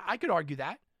 I could argue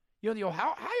that. The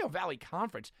Ohio Valley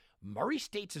Conference, Murray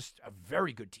State's a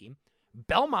very good team.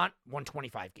 Belmont won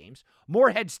 25 games.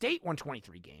 Morehead State won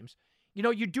 23 games.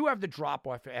 You do have the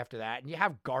drop-off after that, and you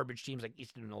have garbage teams like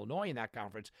Eastern Illinois in that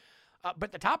conference.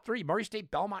 But the top 3, Murray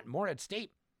State, Belmont, and Morehead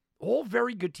State, all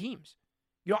very good teams.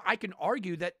 I can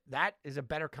argue that is a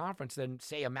better conference than,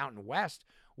 say, a Mountain West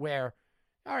where,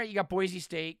 all right, you got Boise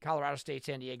State, Colorado State,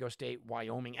 San Diego State,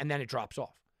 Wyoming, and then it drops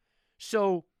off.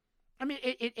 So,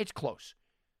 it's close.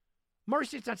 Murray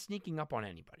State's not sneaking up on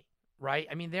anybody, right?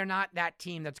 They're not that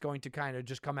team that's going to kind of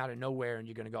just come out of nowhere and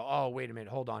you're going to go, oh, wait a minute,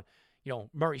 hold on.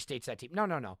 Murray State's that team.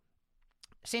 No.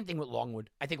 Same thing with Longwood.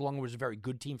 I think Longwood is a very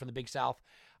good team from the Big South.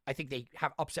 I think they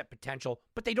have upset potential,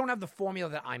 but they don't have the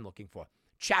formula that I'm looking for.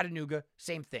 Chattanooga,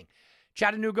 same thing.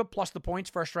 Chattanooga plus the points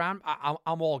first round,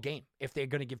 I'm all game if they're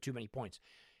going to give too many points.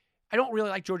 I don't really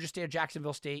like Georgia State or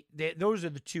Jacksonville State. Those are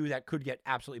the two that could get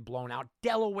absolutely blown out.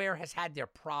 Delaware has had their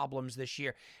problems this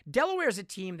year. Delaware is a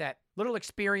team that little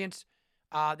experience.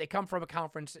 They come from a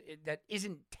conference that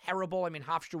isn't terrible. I mean,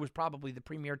 Hofstra was probably the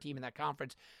premier team in that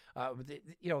conference.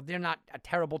 They're not a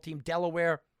terrible team.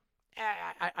 Delaware,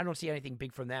 I don't see anything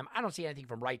big from them. I don't see anything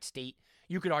from Wright State.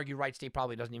 You could argue Wright State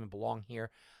probably doesn't even belong here.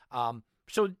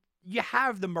 So you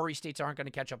have the Murray States aren't going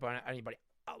to catch up on anybody,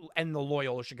 and the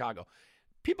Loyola Chicago.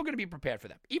 People are going to be prepared for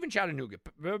them. Even Chattanooga,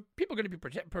 people are going to be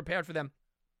prepared for them.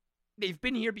 They've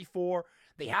been here before.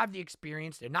 They have the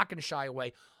experience. They're not going to shy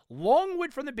away.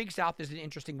 Longwood from the Big South is an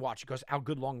interesting watch because how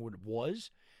good Longwood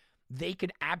was. They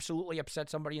could absolutely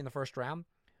upset somebody in the first round.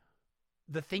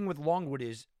 The thing with Longwood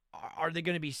is, are they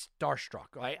going to be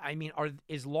starstruck? Right? I mean,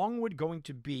 is Longwood going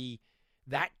to be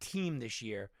that team this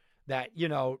year that,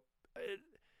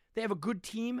 they have a good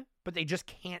team, but they just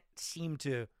can't seem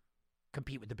to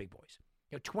compete with the big boys?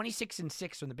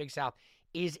 26-6 from the Big South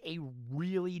is a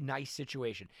really nice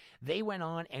situation. They went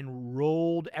on and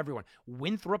rolled everyone.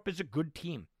 Winthrop is a good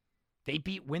team. They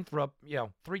beat Winthrop,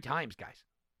 3 times, guys.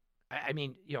 I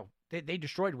mean, they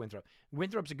destroyed Winthrop.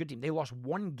 Winthrop's a good team. They lost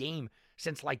one game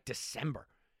since like December.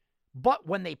 But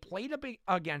when they played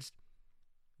against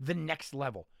the next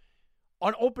level,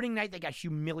 on opening night, they got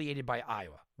humiliated by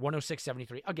Iowa,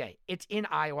 106-73. Okay, it's in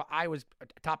Iowa. Iowa's a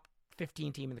top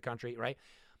 15 team in the country, right?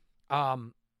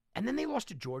 And then they lost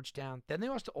to Georgetown. Then they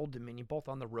lost to Old Dominion, both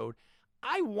on the road.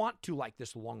 I want to like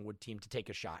this Longwood team to take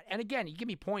a shot. And again, you give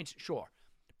me points, sure.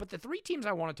 But the 3 teams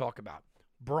I want to talk about,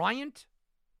 Bryant,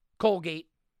 Colgate,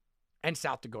 and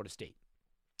South Dakota State.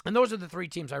 And those are the 3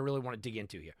 teams I really want to dig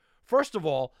into here. First of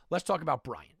all, let's talk about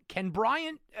Bryant. Can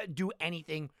Bryant do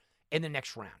anything in the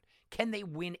next round? Can they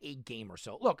win a game or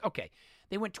so? Look, okay,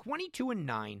 they went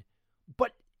 22-9,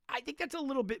 but I think that's a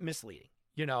little bit misleading,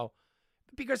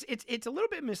 because it's a little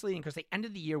bit misleading because they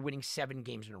ended the year winning 7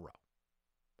 games in a row.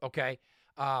 Okay?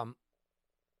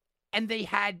 And they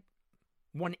had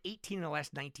won 18 in the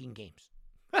last 19 games.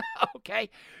 Okay?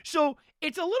 So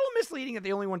it's a little misleading that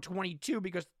they only won 22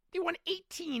 because they won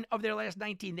 18 of their last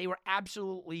 19. They were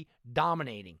absolutely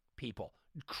dominating people,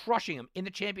 crushing them. In the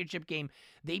championship game,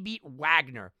 they beat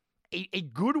Wagner, a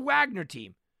good Wagner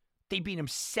team. They beat them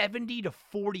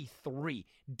 70-43,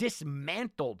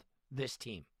 dismantled this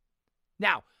team.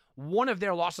 Now, one of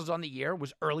their losses on the year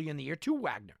was early in the year to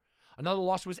Wagner. Another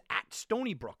loss was at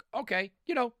Stony Brook. Okay,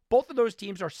 both of those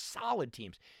teams are solid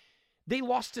teams. They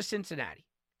lost to Cincinnati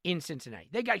in Cincinnati.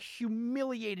 They got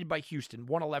humiliated by Houston,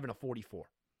 111-44. All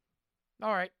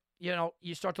right,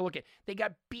 you start to look at, they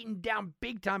got beaten down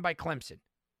big time by Clemson.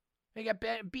 They got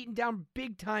beaten down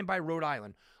big time by Rhode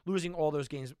Island, losing all those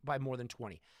games by more than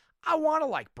 20. I want to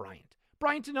like Bryant.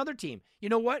 Bryant's another team. You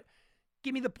know what?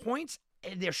 Give me the points.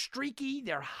 They're streaky.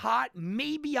 They're hot.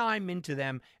 Maybe I'm into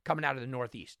them coming out of the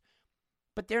Northeast.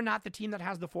 But they're not the team that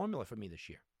has the formula for me this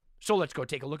year. So let's go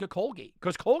take a look at Colgate,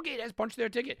 because Colgate has punched their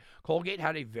ticket. Colgate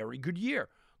had a very good year.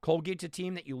 Colgate's a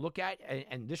team that you look at,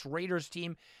 and this Raiders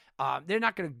team, they're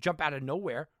not going to jump out of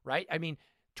nowhere, right? I mean,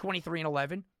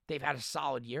 23-11. They've had a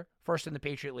solid year, first in the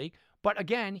Patriot League. But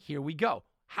again, here we go.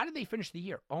 How did they finish the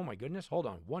year? Oh, my goodness. Hold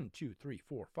on. 1, 2, 3,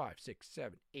 4, 5, 6,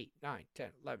 7, 8, 9, 10,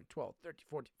 11, 12, 13,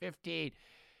 14, 15,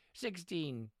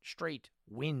 16 straight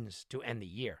wins to end the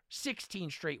year. 16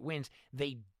 straight wins.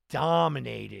 They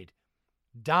dominated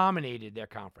their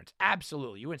conference.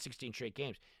 Absolutely. You win 16 straight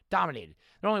games. Dominated.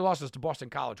 Their only losses to Boston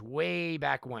College way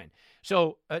back when.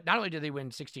 So not only did they win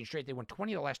 16 straight, they won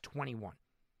 20 of the last 21.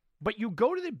 But you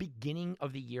go to the beginning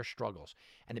of the year struggles,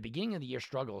 and the beginning of the year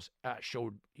struggles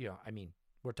showed,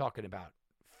 we're talking about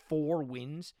 4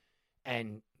 wins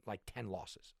and like 10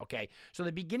 losses, okay? So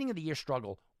the beginning of the year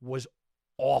struggle was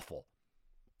awful,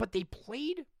 but they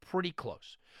played pretty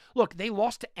close. Look, they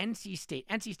lost to NC State.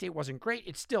 NC State wasn't great.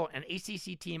 It's still an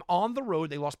ACC team on the road.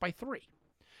 They lost by 3.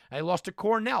 They lost to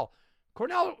Cornell.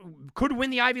 Cornell could win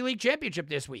the Ivy League championship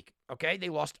this week, okay? They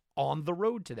lost on the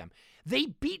road to them. They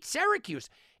beat Syracuse.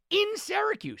 In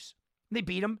Syracuse, they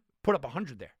beat them, put up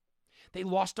 100 there. They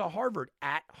lost to Harvard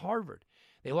at Harvard.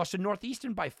 They lost to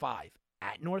Northeastern by 5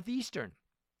 at Northeastern.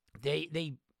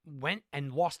 They went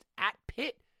and lost at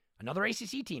Pitt, another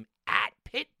ACC team, at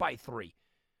Pitt by 3.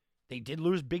 They did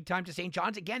lose big time to St.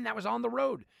 John's. Again, that was on the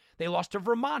road. They lost to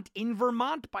Vermont in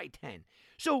Vermont by 10.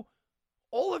 So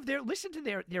all of listen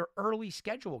to their early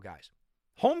schedule, guys.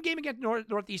 Home game against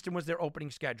Northeastern was their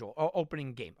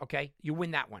opening game, okay? You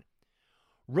win that one.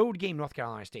 Road game, North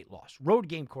Carolina State, loss. Road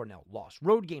game, Cornell, loss.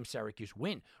 Road game, Syracuse,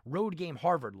 win. Road game,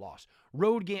 Harvard, loss.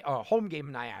 Road game, home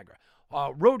game, Niagara.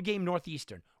 Road game,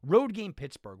 Northeastern. Road game,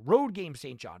 Pittsburgh. Road game,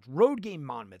 St. John's. Road game,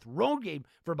 Monmouth. Road game,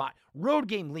 Vermont. Road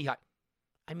game, Lehigh.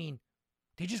 I mean,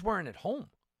 they just weren't at home.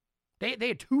 They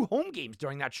had 2 home games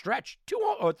during that stretch.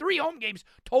 3 home games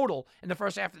total in the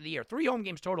first half of the year. 3 home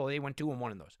games total. They went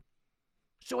 2-1 in those.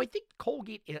 So I think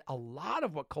Colgate, a lot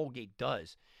of what Colgate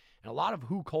does, and a lot of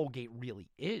who Colgate really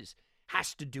is,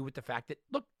 has to do with the fact that,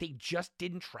 look, they just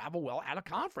didn't travel well out of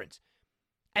conference.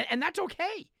 And that's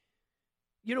okay.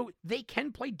 You know, they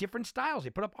can play different styles. They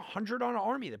put up 100 on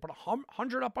Army. They put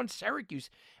 100 up on Syracuse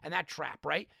and that trap,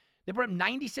 right? They put up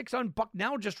 96 on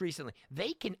Bucknell just recently.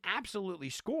 They can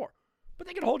absolutely score, but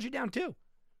they can hold you down too.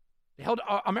 They held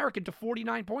American to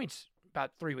 49 points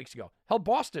about 3 weeks ago. Held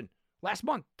Boston last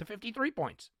month to 53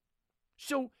 points.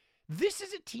 So this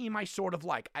is a team I sort of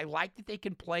like. I like that they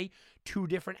can play 2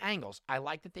 different angles. I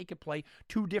like that they can play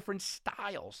 2 different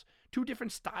styles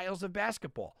of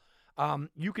basketball.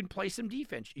 You can play some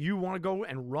defense. You want to go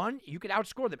and run, you can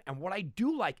outscore them. And what I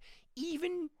do like,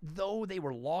 even though they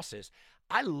were losses,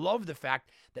 I love the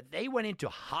fact that they went into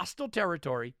hostile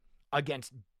territory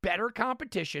against better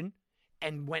competition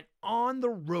and went on the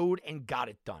road and got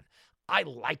it done. I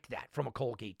like that from a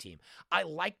Colgate team. I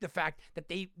like the fact that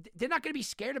they're not going to be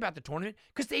scared about the tournament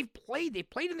because they've played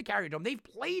in the Carrier Dome. They've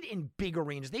played in big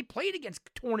arenas. They played against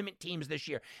tournament teams this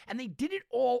year, and they did it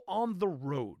all on the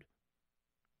road.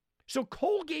 So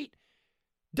Colgate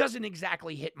doesn't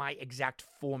exactly hit my exact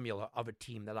formula of a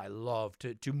team that I love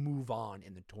to move on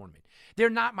in the tournament. They're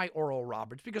not my Oral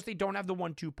Roberts because they don't have the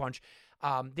 1-2 punch.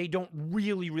 They don't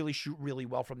really shoot really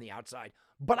well from the outside.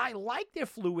 But I like their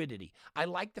fluidity. I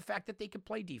like the fact that they can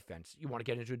play defense. You want to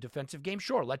get into a defensive game?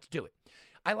 Sure, let's do it.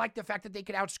 I like the fact that they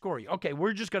could outscore you. Okay,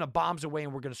 we're just going to bombs away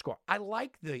and we're going to score. I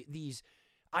like these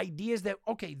ideas that,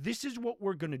 okay, this is what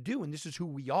we're going to do and this is who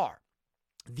we are.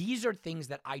 These are things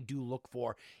that I do look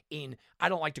for in, I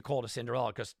don't like to call it a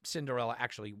Cinderella because Cinderella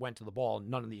actually went to the ball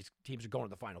and none of these teams are going to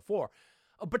the Final Four.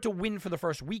 But to win for the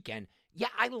first weekend, yeah,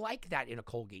 I like that in a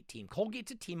Colgate team.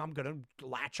 Colgate's a team I'm going to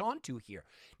latch on to here.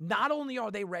 Not only are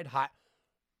they red hot,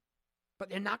 but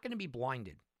they're not going to be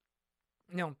blinded.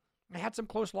 You know, I had some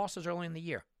close losses early in the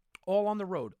year, all on the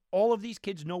road. All of these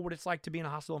kids know what it's like to be in a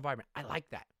hostile environment. I like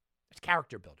that. It's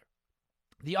character builder.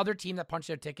 The other team that punched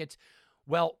their tickets,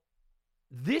 well,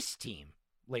 this team,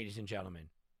 ladies and gentlemen,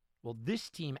 this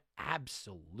team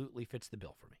absolutely fits the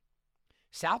bill for me.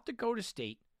 South Dakota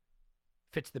State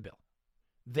fits the bill.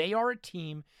 They are a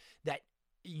team that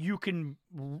you can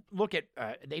look at.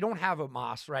 They don't have a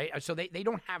Moss, right? So they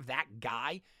don't have that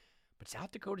guy. But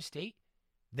South Dakota State,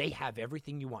 they have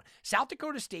everything you want. South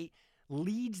Dakota State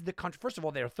leads the country. First of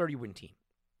all, they're a 30-win team.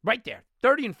 Right there.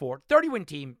 30-4, 30-win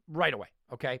team right away,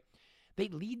 okay? They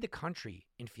lead the country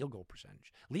in field goal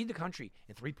percentage, lead the country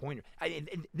in three-pointer.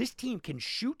 And this team can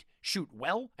shoot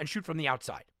well, and shoot from the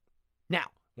outside. Now,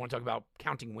 want to talk about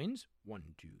counting wins? 1,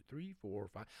 2, 3, 4,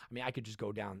 5. I mean, I could just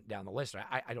go down the list.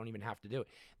 I don't even have to do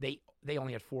it. They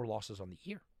only had 4 losses on the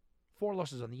year. 4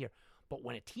 losses on the year. But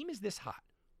when a team is this hot,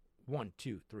 1,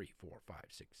 2, 3, 4, 5,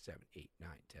 6, 7, 8, 9,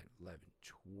 10, 11,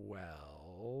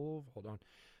 12. Hold on.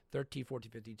 13, 14,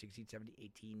 15, 16, 17,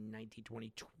 18, 19,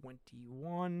 20,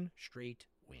 21 straight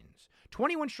wins.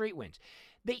 21 straight wins.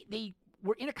 They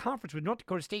were in a conference with North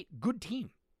Dakota State. Good team.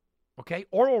 Okay?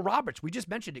 Oral Roberts, we just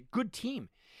mentioned it. Good team.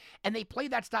 And they play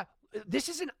that style. This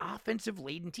is an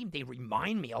offensive-laden team. They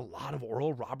remind me a lot of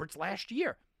Oral Roberts last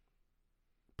year.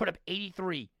 Put up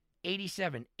 83,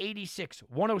 87, 86,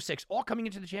 106, all coming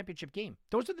into the championship game.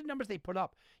 Those are the numbers they put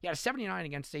up. You had a 79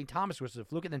 against St. Thomas, which was a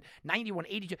fluke, and then 91,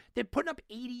 82. They're putting up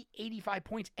 80, 85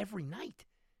 points every night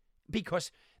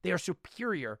because they are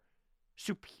superior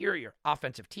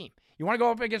offensive team. You want to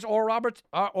go up against Oral Roberts?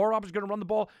 Oral Roberts is going to run the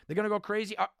ball. They're going to go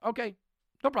crazy. Okay,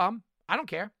 no problem. I don't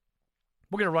care.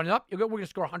 We're going to run it up. We're going to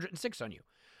score 106 on you.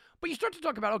 But you start to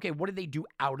talk about, okay, what did they do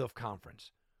out of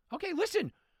conference? Okay,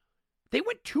 listen. They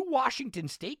went to Washington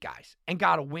State, guys, and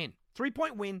got a win.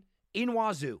 3-point win in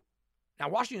Wazoo. Now,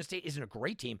 Washington State isn't a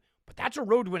great team, but that's a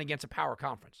road win against a power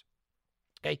conference.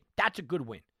 Okay, that's a good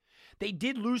win. They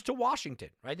did lose to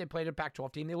Washington, right? They played a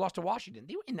Pac-12 team. They lost to Washington.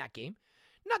 They were in that game.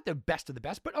 Not the best of the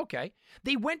best, but okay.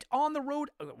 They went on the road.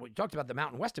 We talked about the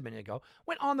Mountain West a minute ago.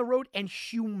 Went on the road and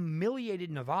humiliated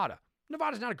Nevada.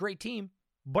 Nevada's not a great team,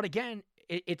 but again,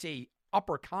 it's a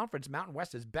upper conference. Mountain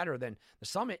West is better than the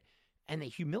Summit. And they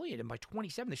humiliated them by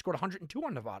 27. They scored 102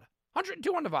 on Nevada.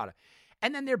 102 on Nevada.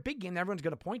 And then their big game that everyone's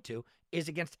going to point to is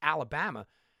against Alabama.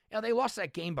 They lost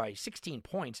that game by 16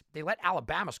 points. They let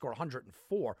Alabama score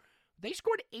 104. They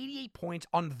scored 88 points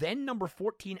on then number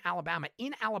 14 Alabama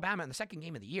in the second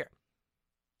game of the year.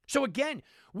 So again,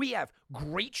 we have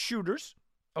great shooters,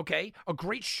 okay, a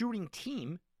great shooting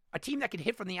team, a team that can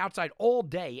hit from the outside all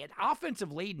day, an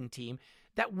offensive-laden team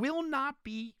that will not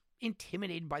be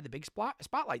intimidated by the big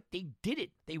spotlight. They did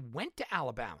it. They went to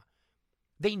Alabama.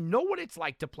 They know what it's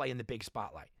like to play in the big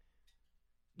spotlight.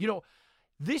 You know,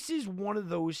 this is one of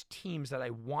those teams that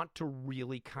I want to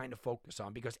really kind of focus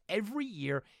on because every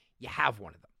year you have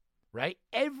one of them, right?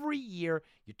 Every year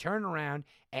you turn around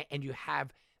and you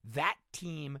have that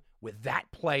team with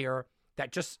that player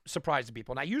that just surprises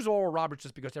people. And I use Oral Roberts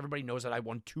just because everybody knows that I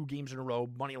won 2 games in a row,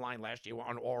 money line last year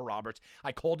on Oral Roberts.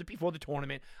 I called it before the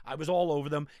tournament. I was all over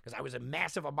them because I was a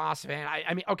massive Amos fan.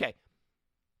 I mean, okay.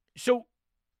 So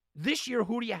this year,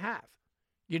 who do you have?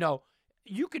 You know,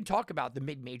 you can talk about the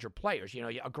mid-major players. You know,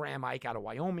 a Graham Ike out of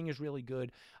Wyoming is really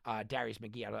good. Darius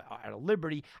McGee out of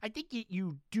Liberty. I think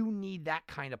you do need that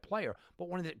kind of player. But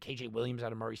one of the KJ Williams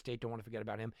out of Murray State, don't want to forget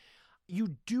about him.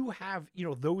 You do have, you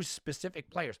know, those specific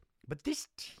players. But this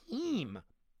team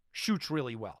shoots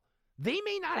really well. They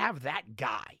may not have that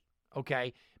guy,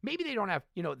 okay? Maybe they don't have,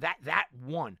 you know, that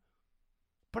one.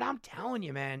 But I'm telling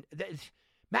you, man,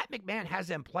 Matt McMahon has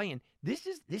them playing. This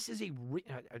is a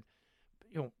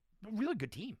really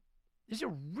good team. This is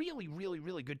a really, really,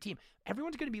 really good team.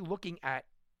 Everyone's going to be looking at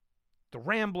the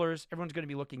Ramblers. Everyone's going to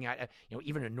be looking at, you know,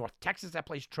 even in North Texas that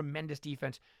plays tremendous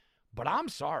defense. But I'm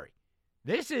sorry.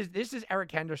 This is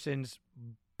Eric Henderson's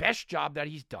best job that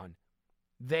he's done.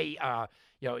 They,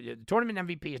 the tournament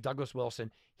MVP is Douglas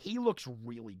Wilson. He looks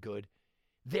really good.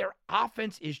 Their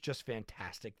offense is just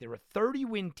fantastic. They're a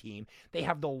 30-win team. They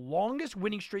have the longest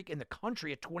winning streak in the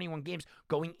country at 21 games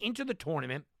going into the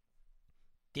tournament.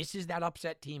 This is that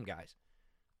upset team, guys.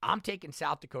 I'm taking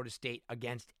South Dakota State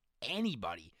against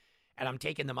anybody, and I'm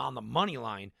taking them on the money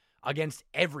line against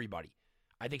everybody.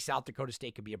 I think South Dakota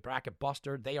State could be a bracket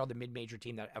buster. They are the mid-major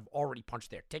team that have already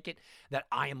punched their ticket that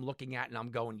I am looking at, and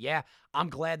I'm going, yeah, I'm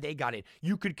glad they got in.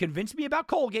 You could convince me about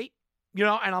Colgate, you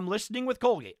know, and I'm listening with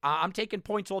Colgate. I'm taking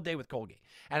points all day with Colgate,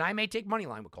 and I may take money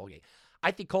line with Colgate. I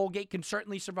think Colgate can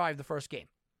certainly survive the first game.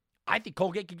 I think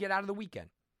Colgate could get out of the weekend.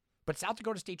 But South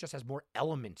Dakota State just has more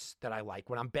elements that I like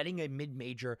when I'm betting a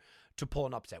mid-major to pull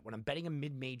an upset, when I'm betting a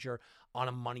mid-major on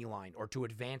a money line or to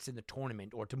advance in the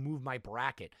tournament or to move my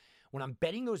bracket. When I'm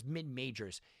betting those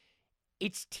mid-majors,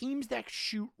 it's teams that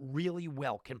shoot really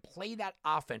well, can play that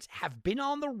offense, have been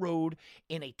on the road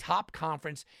in a top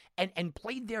conference and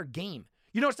played their game.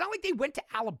 You know, it's not like they went to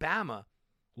Alabama,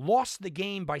 lost the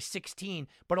game by 16,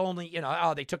 but only,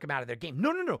 they took them out of their game.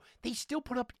 No. They still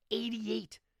put up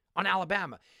 88 on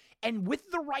Alabama. And with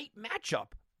the right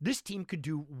matchup, this team could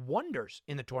do wonders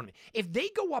in the tournament. If they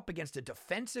go up against a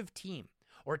defensive team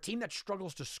or a team that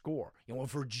struggles to score,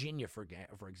 Virginia, for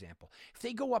example, if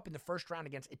they go up in the first round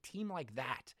against a team like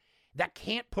that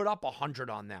can't put up 100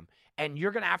 on them, and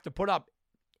you're going to have to put up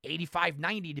 85,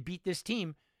 90 to beat this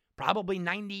team, probably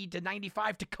 90 to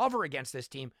 95 to cover against this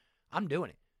team, I'm doing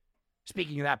it.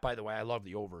 Speaking of that, by the way, I love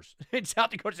the overs in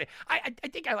South Dakota State. I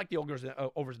think I like the overs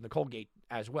in the Colgate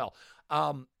as well.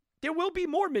 There will be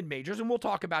more mid-majors, and we'll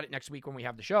talk about it next week when we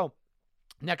have the show.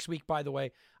 Next week, by the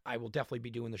way, I will definitely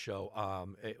be doing the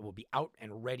show. It will be out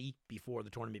and ready before the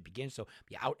tournament begins, so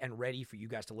be out and ready for you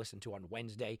guys to listen to on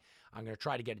Wednesday. I'm going to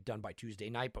try to get it done by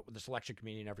Tuesday night, but with the selection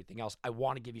committee and everything else, I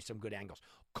want to give you some good angles.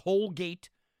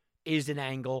 Colgate is an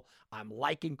angle. I'm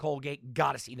liking Colgate.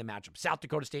 Got to see the matchup. South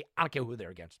Dakota State, I don't care who they're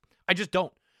against. I just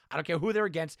don't. I don't care who they're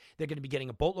against. They're going to be getting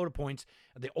a boatload of points.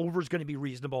 The over is going to be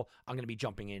reasonable. I'm going to be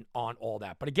jumping in on all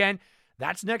that. But again,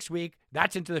 that's next week.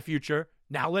 That's into the future.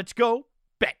 Now let's go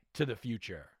bet to the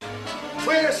future.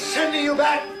 We're sending you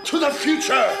back to the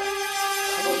future.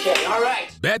 Okay, all right.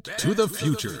 Bet to the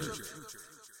future.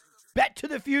 Bet to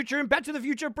the future. And Bet to the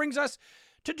future brings us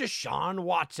to Deshaun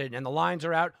Watson, and the lines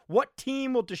are out. What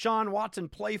team will Deshaun Watson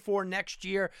play for next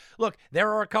year? Look,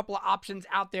 there are a couple of options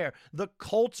out there. The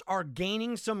Colts are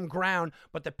gaining some ground,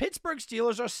 but the Pittsburgh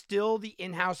Steelers are still the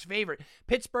in-house favorite.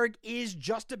 Pittsburgh is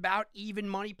just about even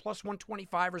money, plus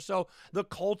 125 or so. The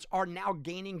Colts are now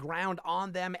gaining ground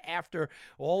on them after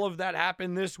all of that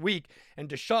happened this week, and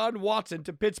Deshaun Watson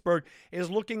to Pittsburgh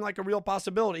is looking like a real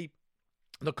possibility.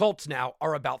 The Colts now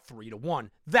are about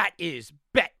 3-1. That is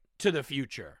Bet to the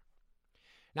future.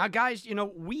 Now, guys,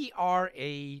 we are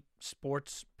a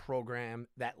sports program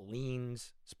that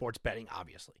leans sports betting,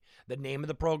 obviously. The name of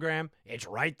the program, it's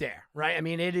right there, right? I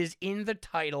mean, it is in the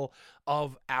title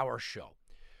of our show.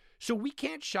 So we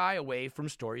can't shy away from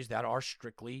stories that are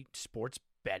strictly sports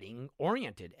betting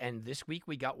oriented. And this week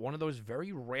we got one of those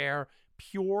very rare,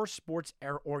 pure sports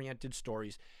oriented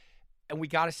stories. and we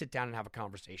got to sit down and have a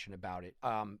conversation about it.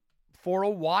 For a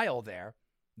while there,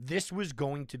 this was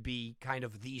going to be kind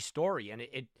of the story, and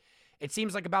it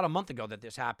seems like about a month ago that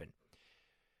this happened.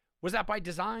 Was that by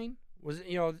design? Was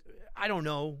it, I don't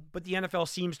know, but the NFL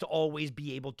seems to always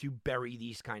be able to bury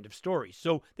these kind of stories.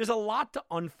 So there's a lot to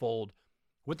unfold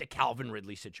with the Calvin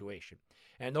Ridley situation.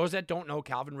 And those that don't know,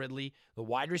 Calvin Ridley, the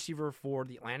wide receiver for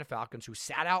the Atlanta Falcons, who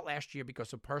sat out last year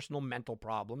because of personal mental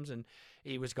problems, and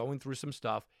he was going through some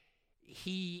stuff,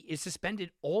 he is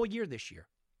suspended all year this year.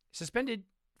 Suspended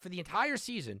for the entire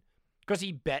season because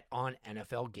he bet on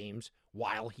NFL games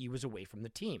while he was away from the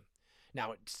team.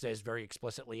 Now, it says very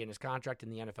explicitly in his contract, in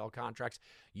the NFL contracts,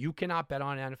 you cannot bet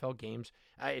on NFL games.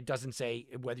 It doesn't say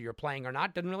whether you're playing or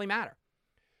not. Doesn't really matter.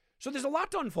 So there's a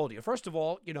lot to unfold here. First of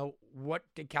all, what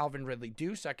did Calvin Ridley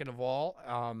do? Second of all,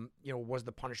 was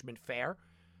the punishment fair?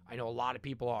 I know a lot of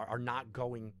people are not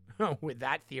going with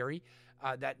that theory,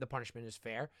 that the punishment is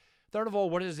fair. Third of all,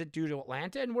 what does it do to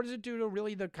Atlanta? And what does it do to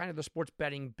really the kind of the sports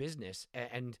betting business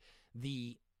and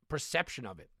the perception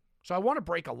of it? So I want to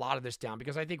break a lot of this down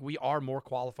because I think we are more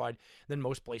qualified than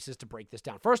most places to break this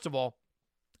down. First of all,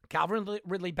 Calvin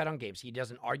Ridley bet on games. He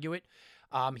doesn't argue it.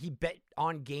 He bet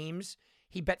on games.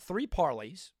 He bet 3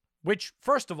 parlays, which,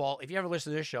 first of all, if you ever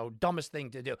listen to this show, dumbest thing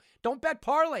to do. Don't bet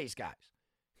parlays, guys.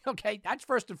 Okay, that's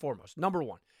first and foremost, number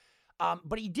one.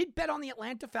 But he did bet on the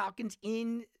Atlanta Falcons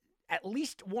in at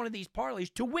least one of these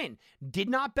parlays to win. Did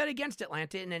not bet against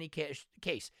Atlanta in any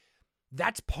case.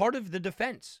 That's part of the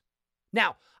defense.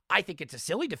 Now, I think it's a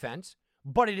silly defense,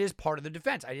 but it is part of the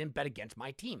defense. I didn't bet against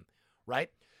my team, right?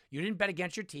 You didn't bet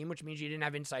against your team, which means you didn't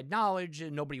have inside knowledge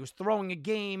and nobody was throwing a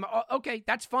game. Okay,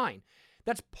 that's fine.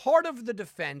 That's part of the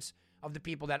defense of the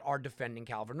people that are defending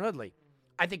Calvin Ridley.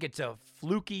 I think it's a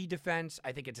fluky defense.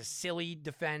 I think it's a silly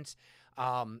defense.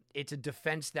 It's a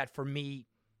defense that, for me,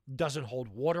 doesn't hold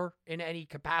water in any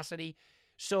capacity.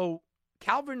 So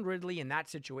Calvin Ridley in that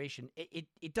situation,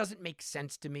 it doesn't make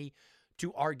sense to me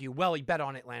to argue, well, he bet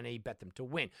on Atlanta, he bet them to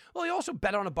win. Well, he also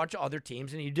bet on a bunch of other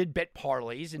teams, and he did bet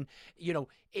parlays, and,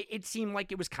 it seemed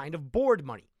like it was kind of board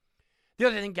money. The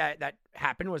other thing that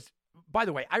happened was, by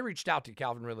the way, I reached out to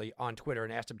Calvin Ridley on Twitter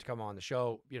and asked him to come on the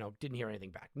show. Didn't hear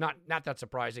anything back. Not that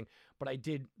surprising, but I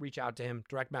did reach out to him,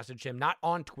 direct message him, not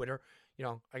on Twitter.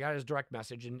 I got his direct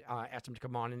message and asked him to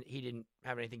come on, and he didn't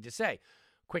have anything to say.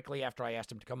 Quickly after I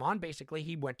asked him to come on, basically,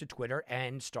 he went to Twitter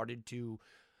and started to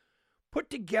put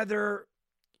together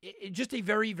just a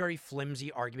very, very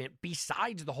flimsy argument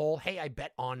besides the whole, hey, I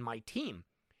bet on my team.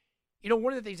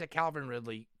 One of the things that Calvin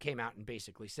Ridley came out and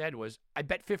basically said was, I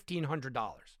bet $1,500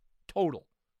 total.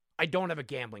 I don't have a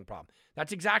gambling problem.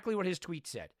 That's exactly what his tweet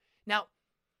said. Now,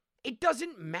 it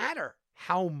doesn't matter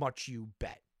how much you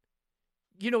bet.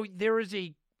 There is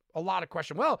a lot of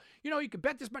question. Well, you could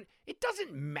bet this money. It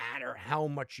doesn't matter how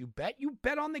much you bet. You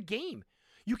bet on the game.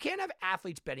 You can't have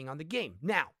athletes betting on the game.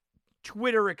 Now,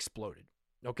 Twitter exploded,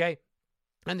 okay?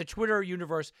 And the Twitter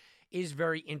universe is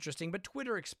very interesting, but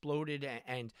Twitter exploded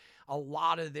and a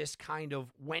lot of this kind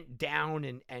of went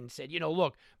down and said,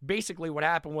 look, basically what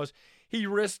happened was he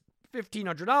risked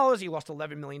 $1,500. He lost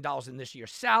 $11 million in this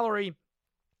year's salary.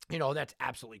 That's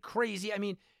absolutely crazy. I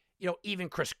mean, even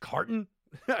Chris Carton,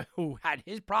 who had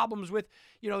his problems with,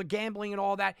 the gambling and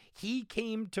all that, he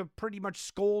came to pretty much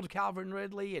scold Calvin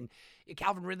Ridley, and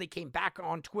Calvin Ridley came back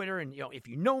on Twitter and, if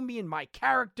you know me and my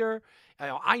character,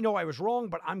 I know I was wrong,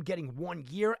 but I'm getting 1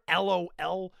 year,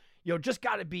 LOL, just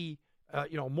got to be,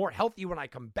 more healthy when I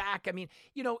come back. I mean,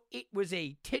 it was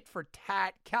a tit for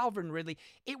tat. Calvin Ridley,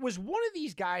 it was one of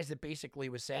these guys that basically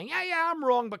was saying, yeah, I'm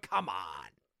wrong, but come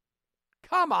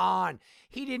on.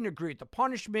 He didn't agree with the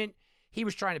punishment. He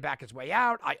was trying to back his way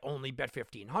out. I only bet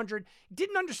 $1,500.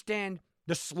 Didn't understand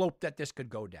the slope that this could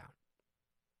go down.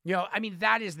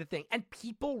 That is the thing. And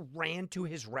people ran to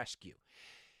his rescue.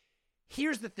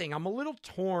 Here's the thing. I'm a little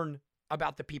torn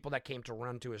about the people that came to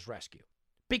run to his rescue.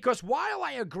 Because while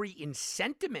I agree in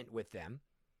sentiment with them,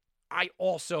 I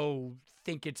also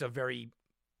think it's a very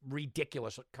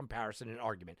ridiculous comparison and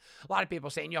argument. A lot of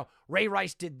people saying, Ray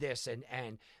Rice did this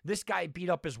and this guy beat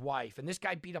up his wife and this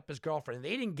guy beat up his girlfriend and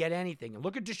they didn't get anything. And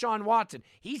look at Deshaun Watson.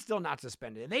 He's still not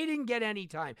suspended and they didn't get any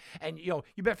time. And, you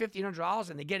bet $1,500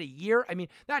 and they get a year. I mean,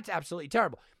 that's absolutely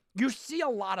terrible. You see a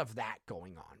lot of that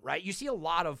going on, right? You see a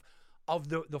lot of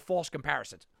the false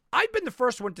comparisons. I've been the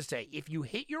first one to say, if you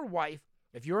hit your wife,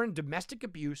 if you're in domestic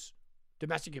abuse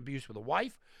with a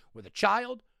wife, with a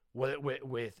child, with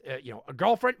a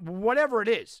girlfriend, whatever it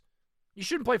is, you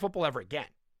shouldn't play football ever again,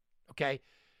 okay?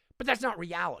 But that's not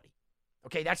reality,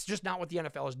 okay? That's just not what the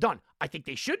NFL has done. I think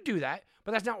they should do that,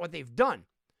 but that's not what they've done.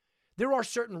 There are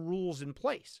certain rules in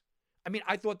place. I mean,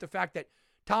 I thought the fact that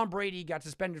Tom Brady got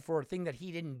suspended for a thing that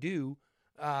he didn't do,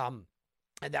 and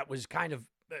that was kind of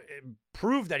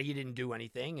proved that he didn't do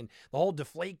anything, and the whole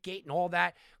Deflategate and all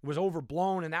that was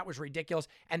overblown, and that was ridiculous.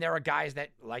 And there are guys that,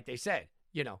 like they said,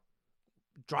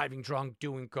 driving drunk,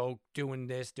 doing coke, doing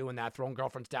this, doing that, throwing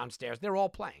girlfriends downstairs. They're all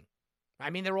playing.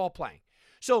 They're all playing.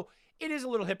 So it is a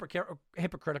little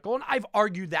hypocritical, and I've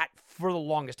argued that for the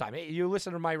longest time. You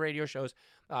listen to my radio shows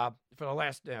for the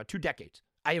last 2 decades.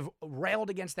 I have railed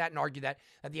against that and argued that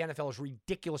the NFL is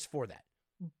ridiculous for that.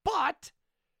 But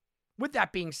with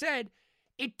that being said,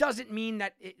 it doesn't mean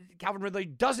that Calvin Ridley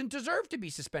doesn't deserve to be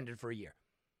suspended for a year.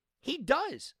 He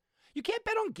does. You can't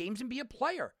bet on games and be a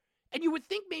player. And you would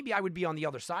think maybe I would be on the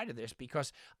other side of this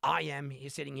because I am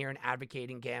sitting here and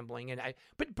advocating gambling,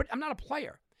 but I'm not a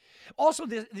player. Also,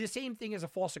 the same thing is a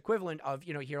false equivalent of,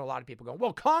 you hear a lot of people going,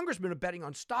 well, congressmen are betting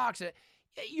on stocks.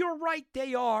 You're right,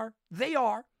 they are. They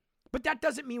are. But that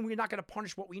doesn't mean we're not going to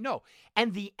punish what we know.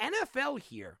 And the NFL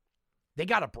here, they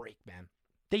got a break, man.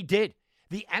 They did.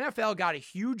 The NFL got a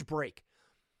huge break.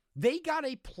 They got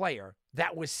a player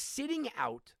that was sitting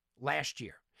out last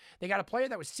year. They got a player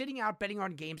that was sitting out betting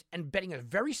on games and betting a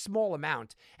very small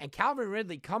amount. And Calvin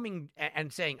Ridley coming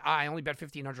and saying, I only bet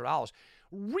 $1,500,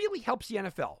 really helps the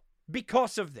NFL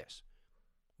because of this.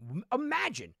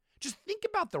 Imagine, just think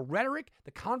about the rhetoric,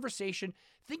 the conversation.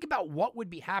 Think about what would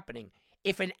be happening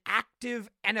if an active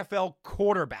NFL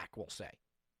quarterback, we'll say,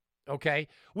 okay,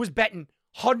 was betting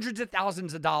hundreds of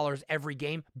thousands of dollars every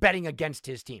game betting against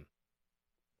his team.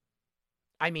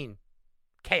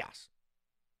 Chaos.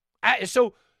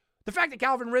 So the fact that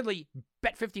Calvin Ridley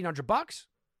bet $1,500,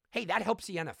 hey, that helps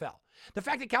the NFL. The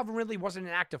fact that Calvin Ridley wasn't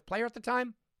an active player at the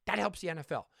time, that helps the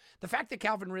NFL. The fact that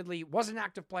Calvin Ridley was an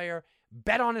active player,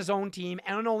 bet on his own team,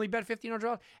 and only bet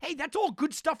 $1,500, hey, that's all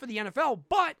good stuff for the NFL,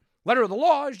 but letter of the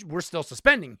law is we're still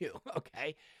suspending you,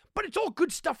 okay? But it's all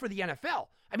good stuff for the NFL.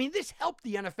 This helped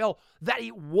the NFL that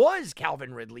it was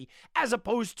Calvin Ridley as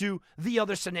opposed to the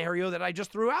other scenario that I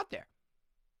just threw out there.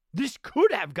 This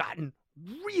could have gotten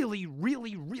really,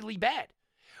 really, really bad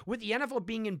with the NFL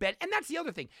being in bed. And that's the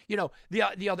other thing.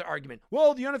 The other argument.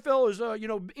 Well, the NFL is,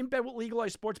 in bed with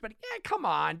legalized sports betting. Yeah, come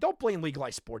on. Don't blame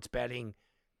legalized sports betting.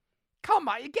 Come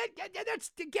on.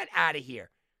 Get out of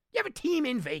here. You have a team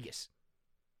in Vegas.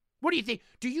 What do you think?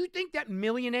 Do you think that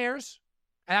millionaires,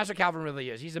 and that's what Calvin Ridley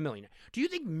is, he's a millionaire. Do you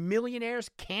think millionaires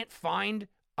can't find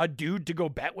a dude to go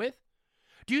bet with?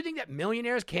 Do you think that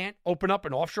millionaires can't open up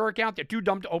an offshore account? They're too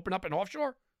dumb to open up an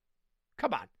offshore?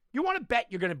 Come on. You want to bet,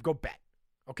 you're going to go bet.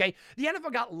 Okay? The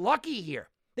NFL got lucky here.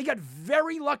 They got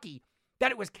very lucky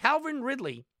that it was Calvin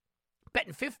Ridley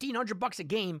betting $1,500 a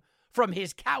game from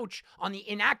his couch on the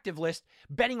inactive list,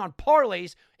 betting on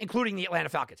parlays, including the Atlanta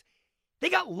Falcons. They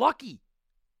got lucky.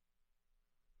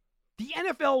 The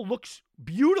NFL looks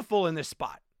beautiful in this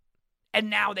spot. And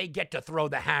now they get to throw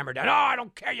the hammer down. Oh, I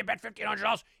don't care. You bet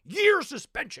 $1,500. Year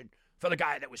suspension for the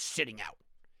guy that was sitting out.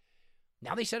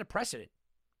 Now they set a precedent.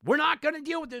 We're not going to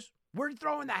deal with this. We're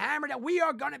throwing the hammer down. We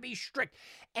are going to be strict.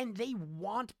 And they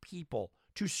want people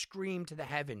to scream to the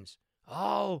heavens.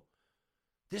 Oh,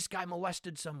 this guy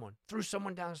molested someone, threw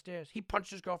someone downstairs. He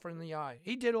punched his girlfriend in the eye.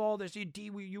 He did all this. He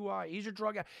DUI. He's a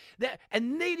drug addict.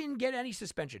 And they didn't get any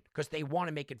suspension because they want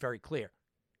to make it very clear.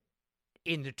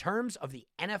 In the terms of the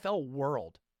NFL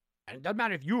world, and it doesn't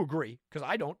matter if you agree, because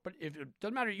I don't, but it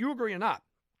doesn't matter if you agree or not,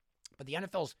 but the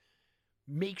NFL's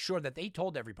make sure that they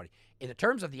told everybody, in the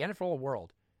terms of the NFL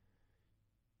world,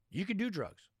 you can do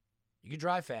drugs. You can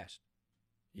drive fast.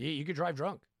 You can drive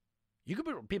drunk. You can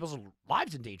put people's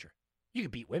lives in danger. You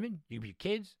can beat women. You can beat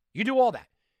kids. You can do all that.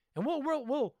 And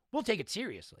we'll take it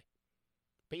seriously.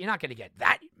 But you're not going to get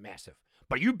that massive.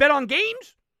 But you bet on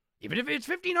games, even if it's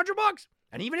 $1,500,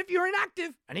 and even if you're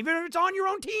inactive, and even if it's on your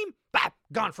own team,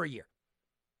 gone for a year.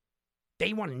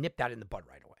 They want to nip that in the bud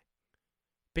right away.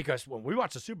 Because when we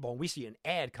watch the Super Bowl and we see an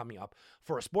ad coming up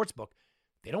for a sports book,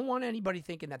 they don't want anybody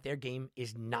thinking that their game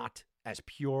is not as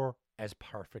pure, as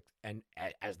perfect, and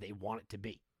as they want it to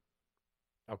be.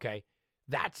 Okay?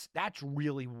 That's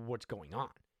really what's going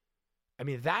on.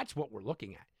 That's what we're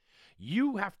looking at.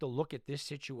 You have to look at this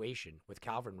situation with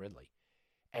Calvin Ridley,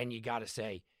 and you got to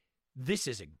say, this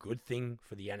is a good thing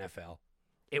for the NFL.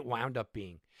 It wound up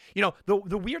being.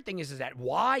 The weird thing is that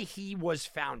why he was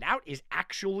found out is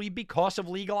actually because of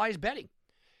legalized betting.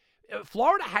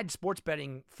 Florida had sports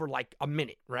betting for like a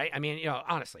minute, right?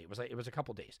 Honestly, it was a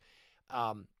couple days.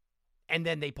 And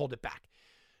then they pulled it back.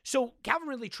 So Calvin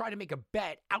Ridley tried to make a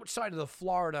bet outside of the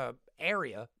Florida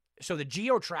area. So the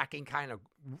geo-tracking kind of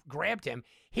grabbed him.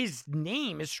 His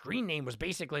screen name was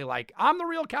basically like, I'm the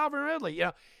real Calvin Ridley.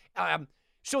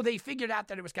 So they figured out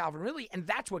that it was Calvin Ridley, and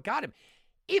that's what got him.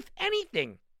 If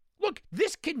anything, Look,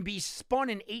 this can be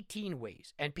spun in 18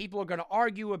 ways, and people are going to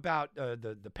argue about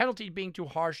the penalty being too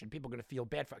harsh, and people are going to feel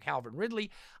bad for Calvin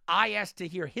Ridley. I asked to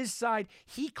hear his side.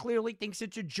 He clearly thinks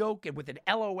it's a joke, and with an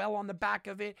LOL on the back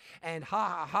of it, and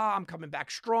I'm coming back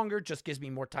stronger, just gives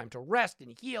me more time to rest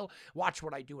and heal, watch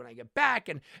what I do when I get back,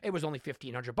 and it was only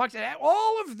 $1,500. And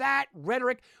all of that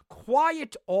rhetoric,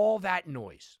 quiet all that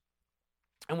noise.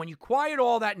 And when you quiet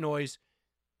all that noise,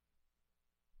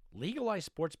 legalized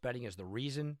sports betting is the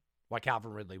reason why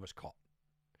Calvin Ridley was caught.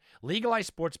 Legalized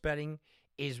sports betting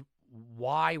is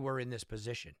why we're in this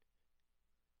position.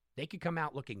 They could come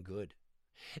out looking good.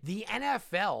 The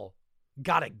NFL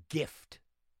got a gift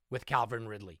with Calvin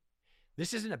Ridley.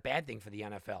 This isn't a bad thing for the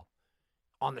NFL.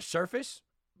 On the surface,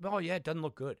 well, yeah, it doesn't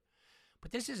look good.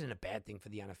 But this isn't a bad thing for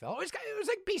the NFL. It was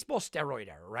like baseball steroid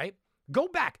era, right? Go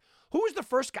back. Who was the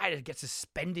first guy to get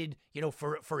suspended,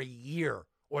 for a year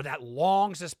or that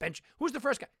long suspension? Who's the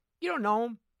first guy? You don't know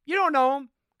him. You don't know him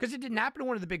because it didn't happen to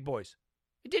one of the big boys.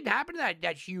 It didn't happen to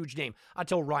that huge name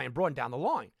until Ryan Braun down the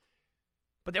line.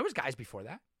 But there was guys before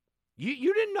that.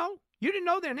 You didn't know. You didn't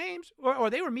know their names,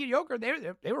 or they were mediocre.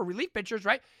 They were relief pitchers,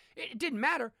 right? It didn't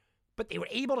matter. But they were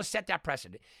able to set that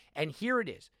precedent. And here it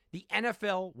is. The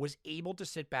NFL was able to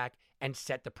sit back and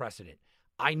set the precedent.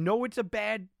 I know it's a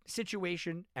bad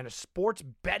situation, and a sports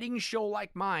betting show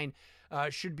like mine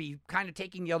should be kind of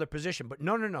taking the other position. But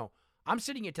no. I'm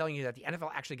sitting here telling you that the NFL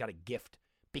actually got a gift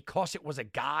because it was a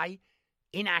guy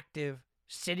inactive,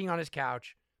 sitting on his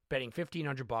couch, betting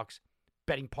 $1,500,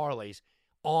 betting parlays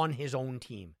on his own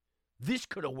team. This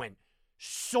could have went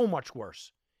so much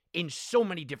worse in so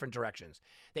many different directions.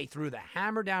 They threw the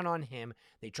hammer down on him.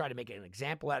 They tried to make an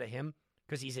example out of him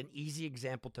because he's an easy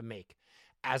example to make,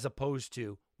 as opposed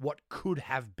to what could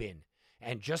have been.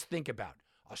 And just think about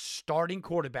a starting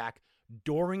quarterback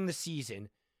during the season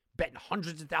betting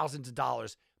hundreds of thousands of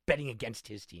dollars betting against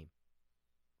his team.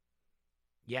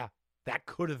 Yeah, that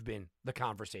could have been the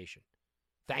conversation.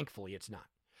 Thankfully, it's not.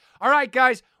 All right,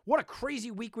 guys, what a crazy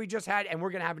week we just had, and we're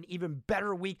going to have an even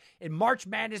better week. And March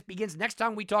Madness begins next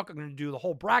time we talk. I'm going to do the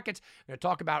whole brackets. I'm going to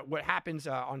talk about what happens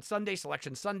on Sunday,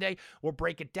 Selection Sunday. We'll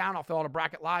break it down. I'll fill out a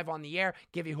bracket live on the air,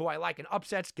 give you who I like in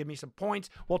upsets, give me some points.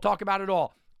 We'll talk about it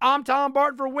all. I'm Tom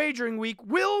Barton for Wagering Week.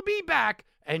 We'll be back,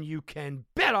 and you can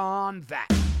bet on that.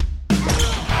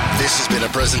 This has been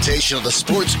a presentation of the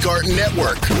Sports Garden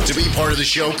Network. To be part of the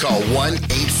show, call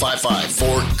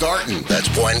 1-855-4-GARTEN. That's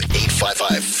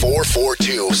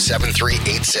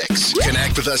 1-855-442-7386.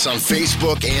 Connect with us on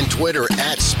Facebook and Twitter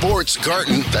at Sports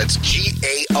Garden. That's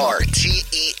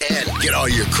GARTEN. Get all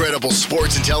your credible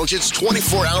sports intelligence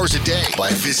 24 hours a day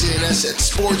by visiting us at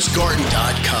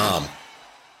sportsgarden.com.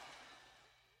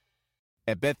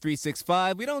 At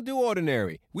Bet365, we don't do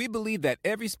ordinary. We believe that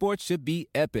every sport should be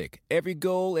epic. Every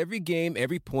goal, every game,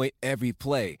 every point, every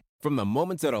play. From the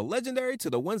moments that are legendary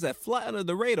to the ones that fly under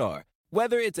the radar.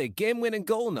 Whether it's a game-winning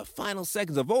goal in the final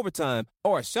seconds of overtime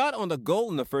or a shot on the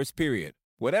goal in the first period.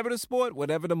 Whatever the sport,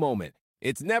 whatever the moment.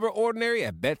 It's never ordinary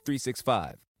at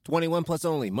Bet365. 21 plus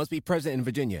only. Must be present in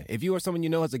Virginia. If you or someone you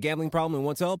know has a gambling problem and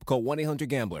wants help, call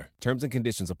 1-800-GAMBLER. Terms and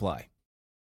conditions apply.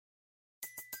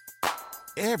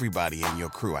 Everybody in your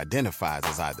crew identifies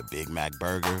as either Big Mac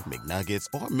Burger, McNuggets,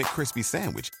 or McCrispy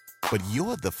Sandwich. But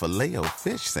you're the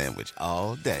Filet-O-Fish Sandwich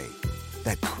all day.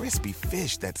 That crispy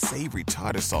fish, that savory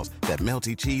tartar sauce, that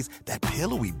melty cheese, that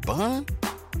pillowy bun.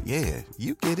 Yeah,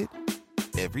 you get it.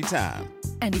 Every time.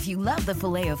 And if you love the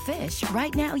Filet-O-Fish,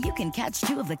 right now you can catch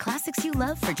two of the classics you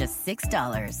love for just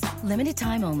 $6. Limited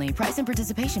time only. Price and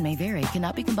participation may vary.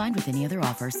 Cannot be combined with any other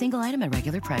offer. Single item at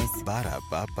regular price.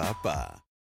 Ba-da-ba-ba-ba.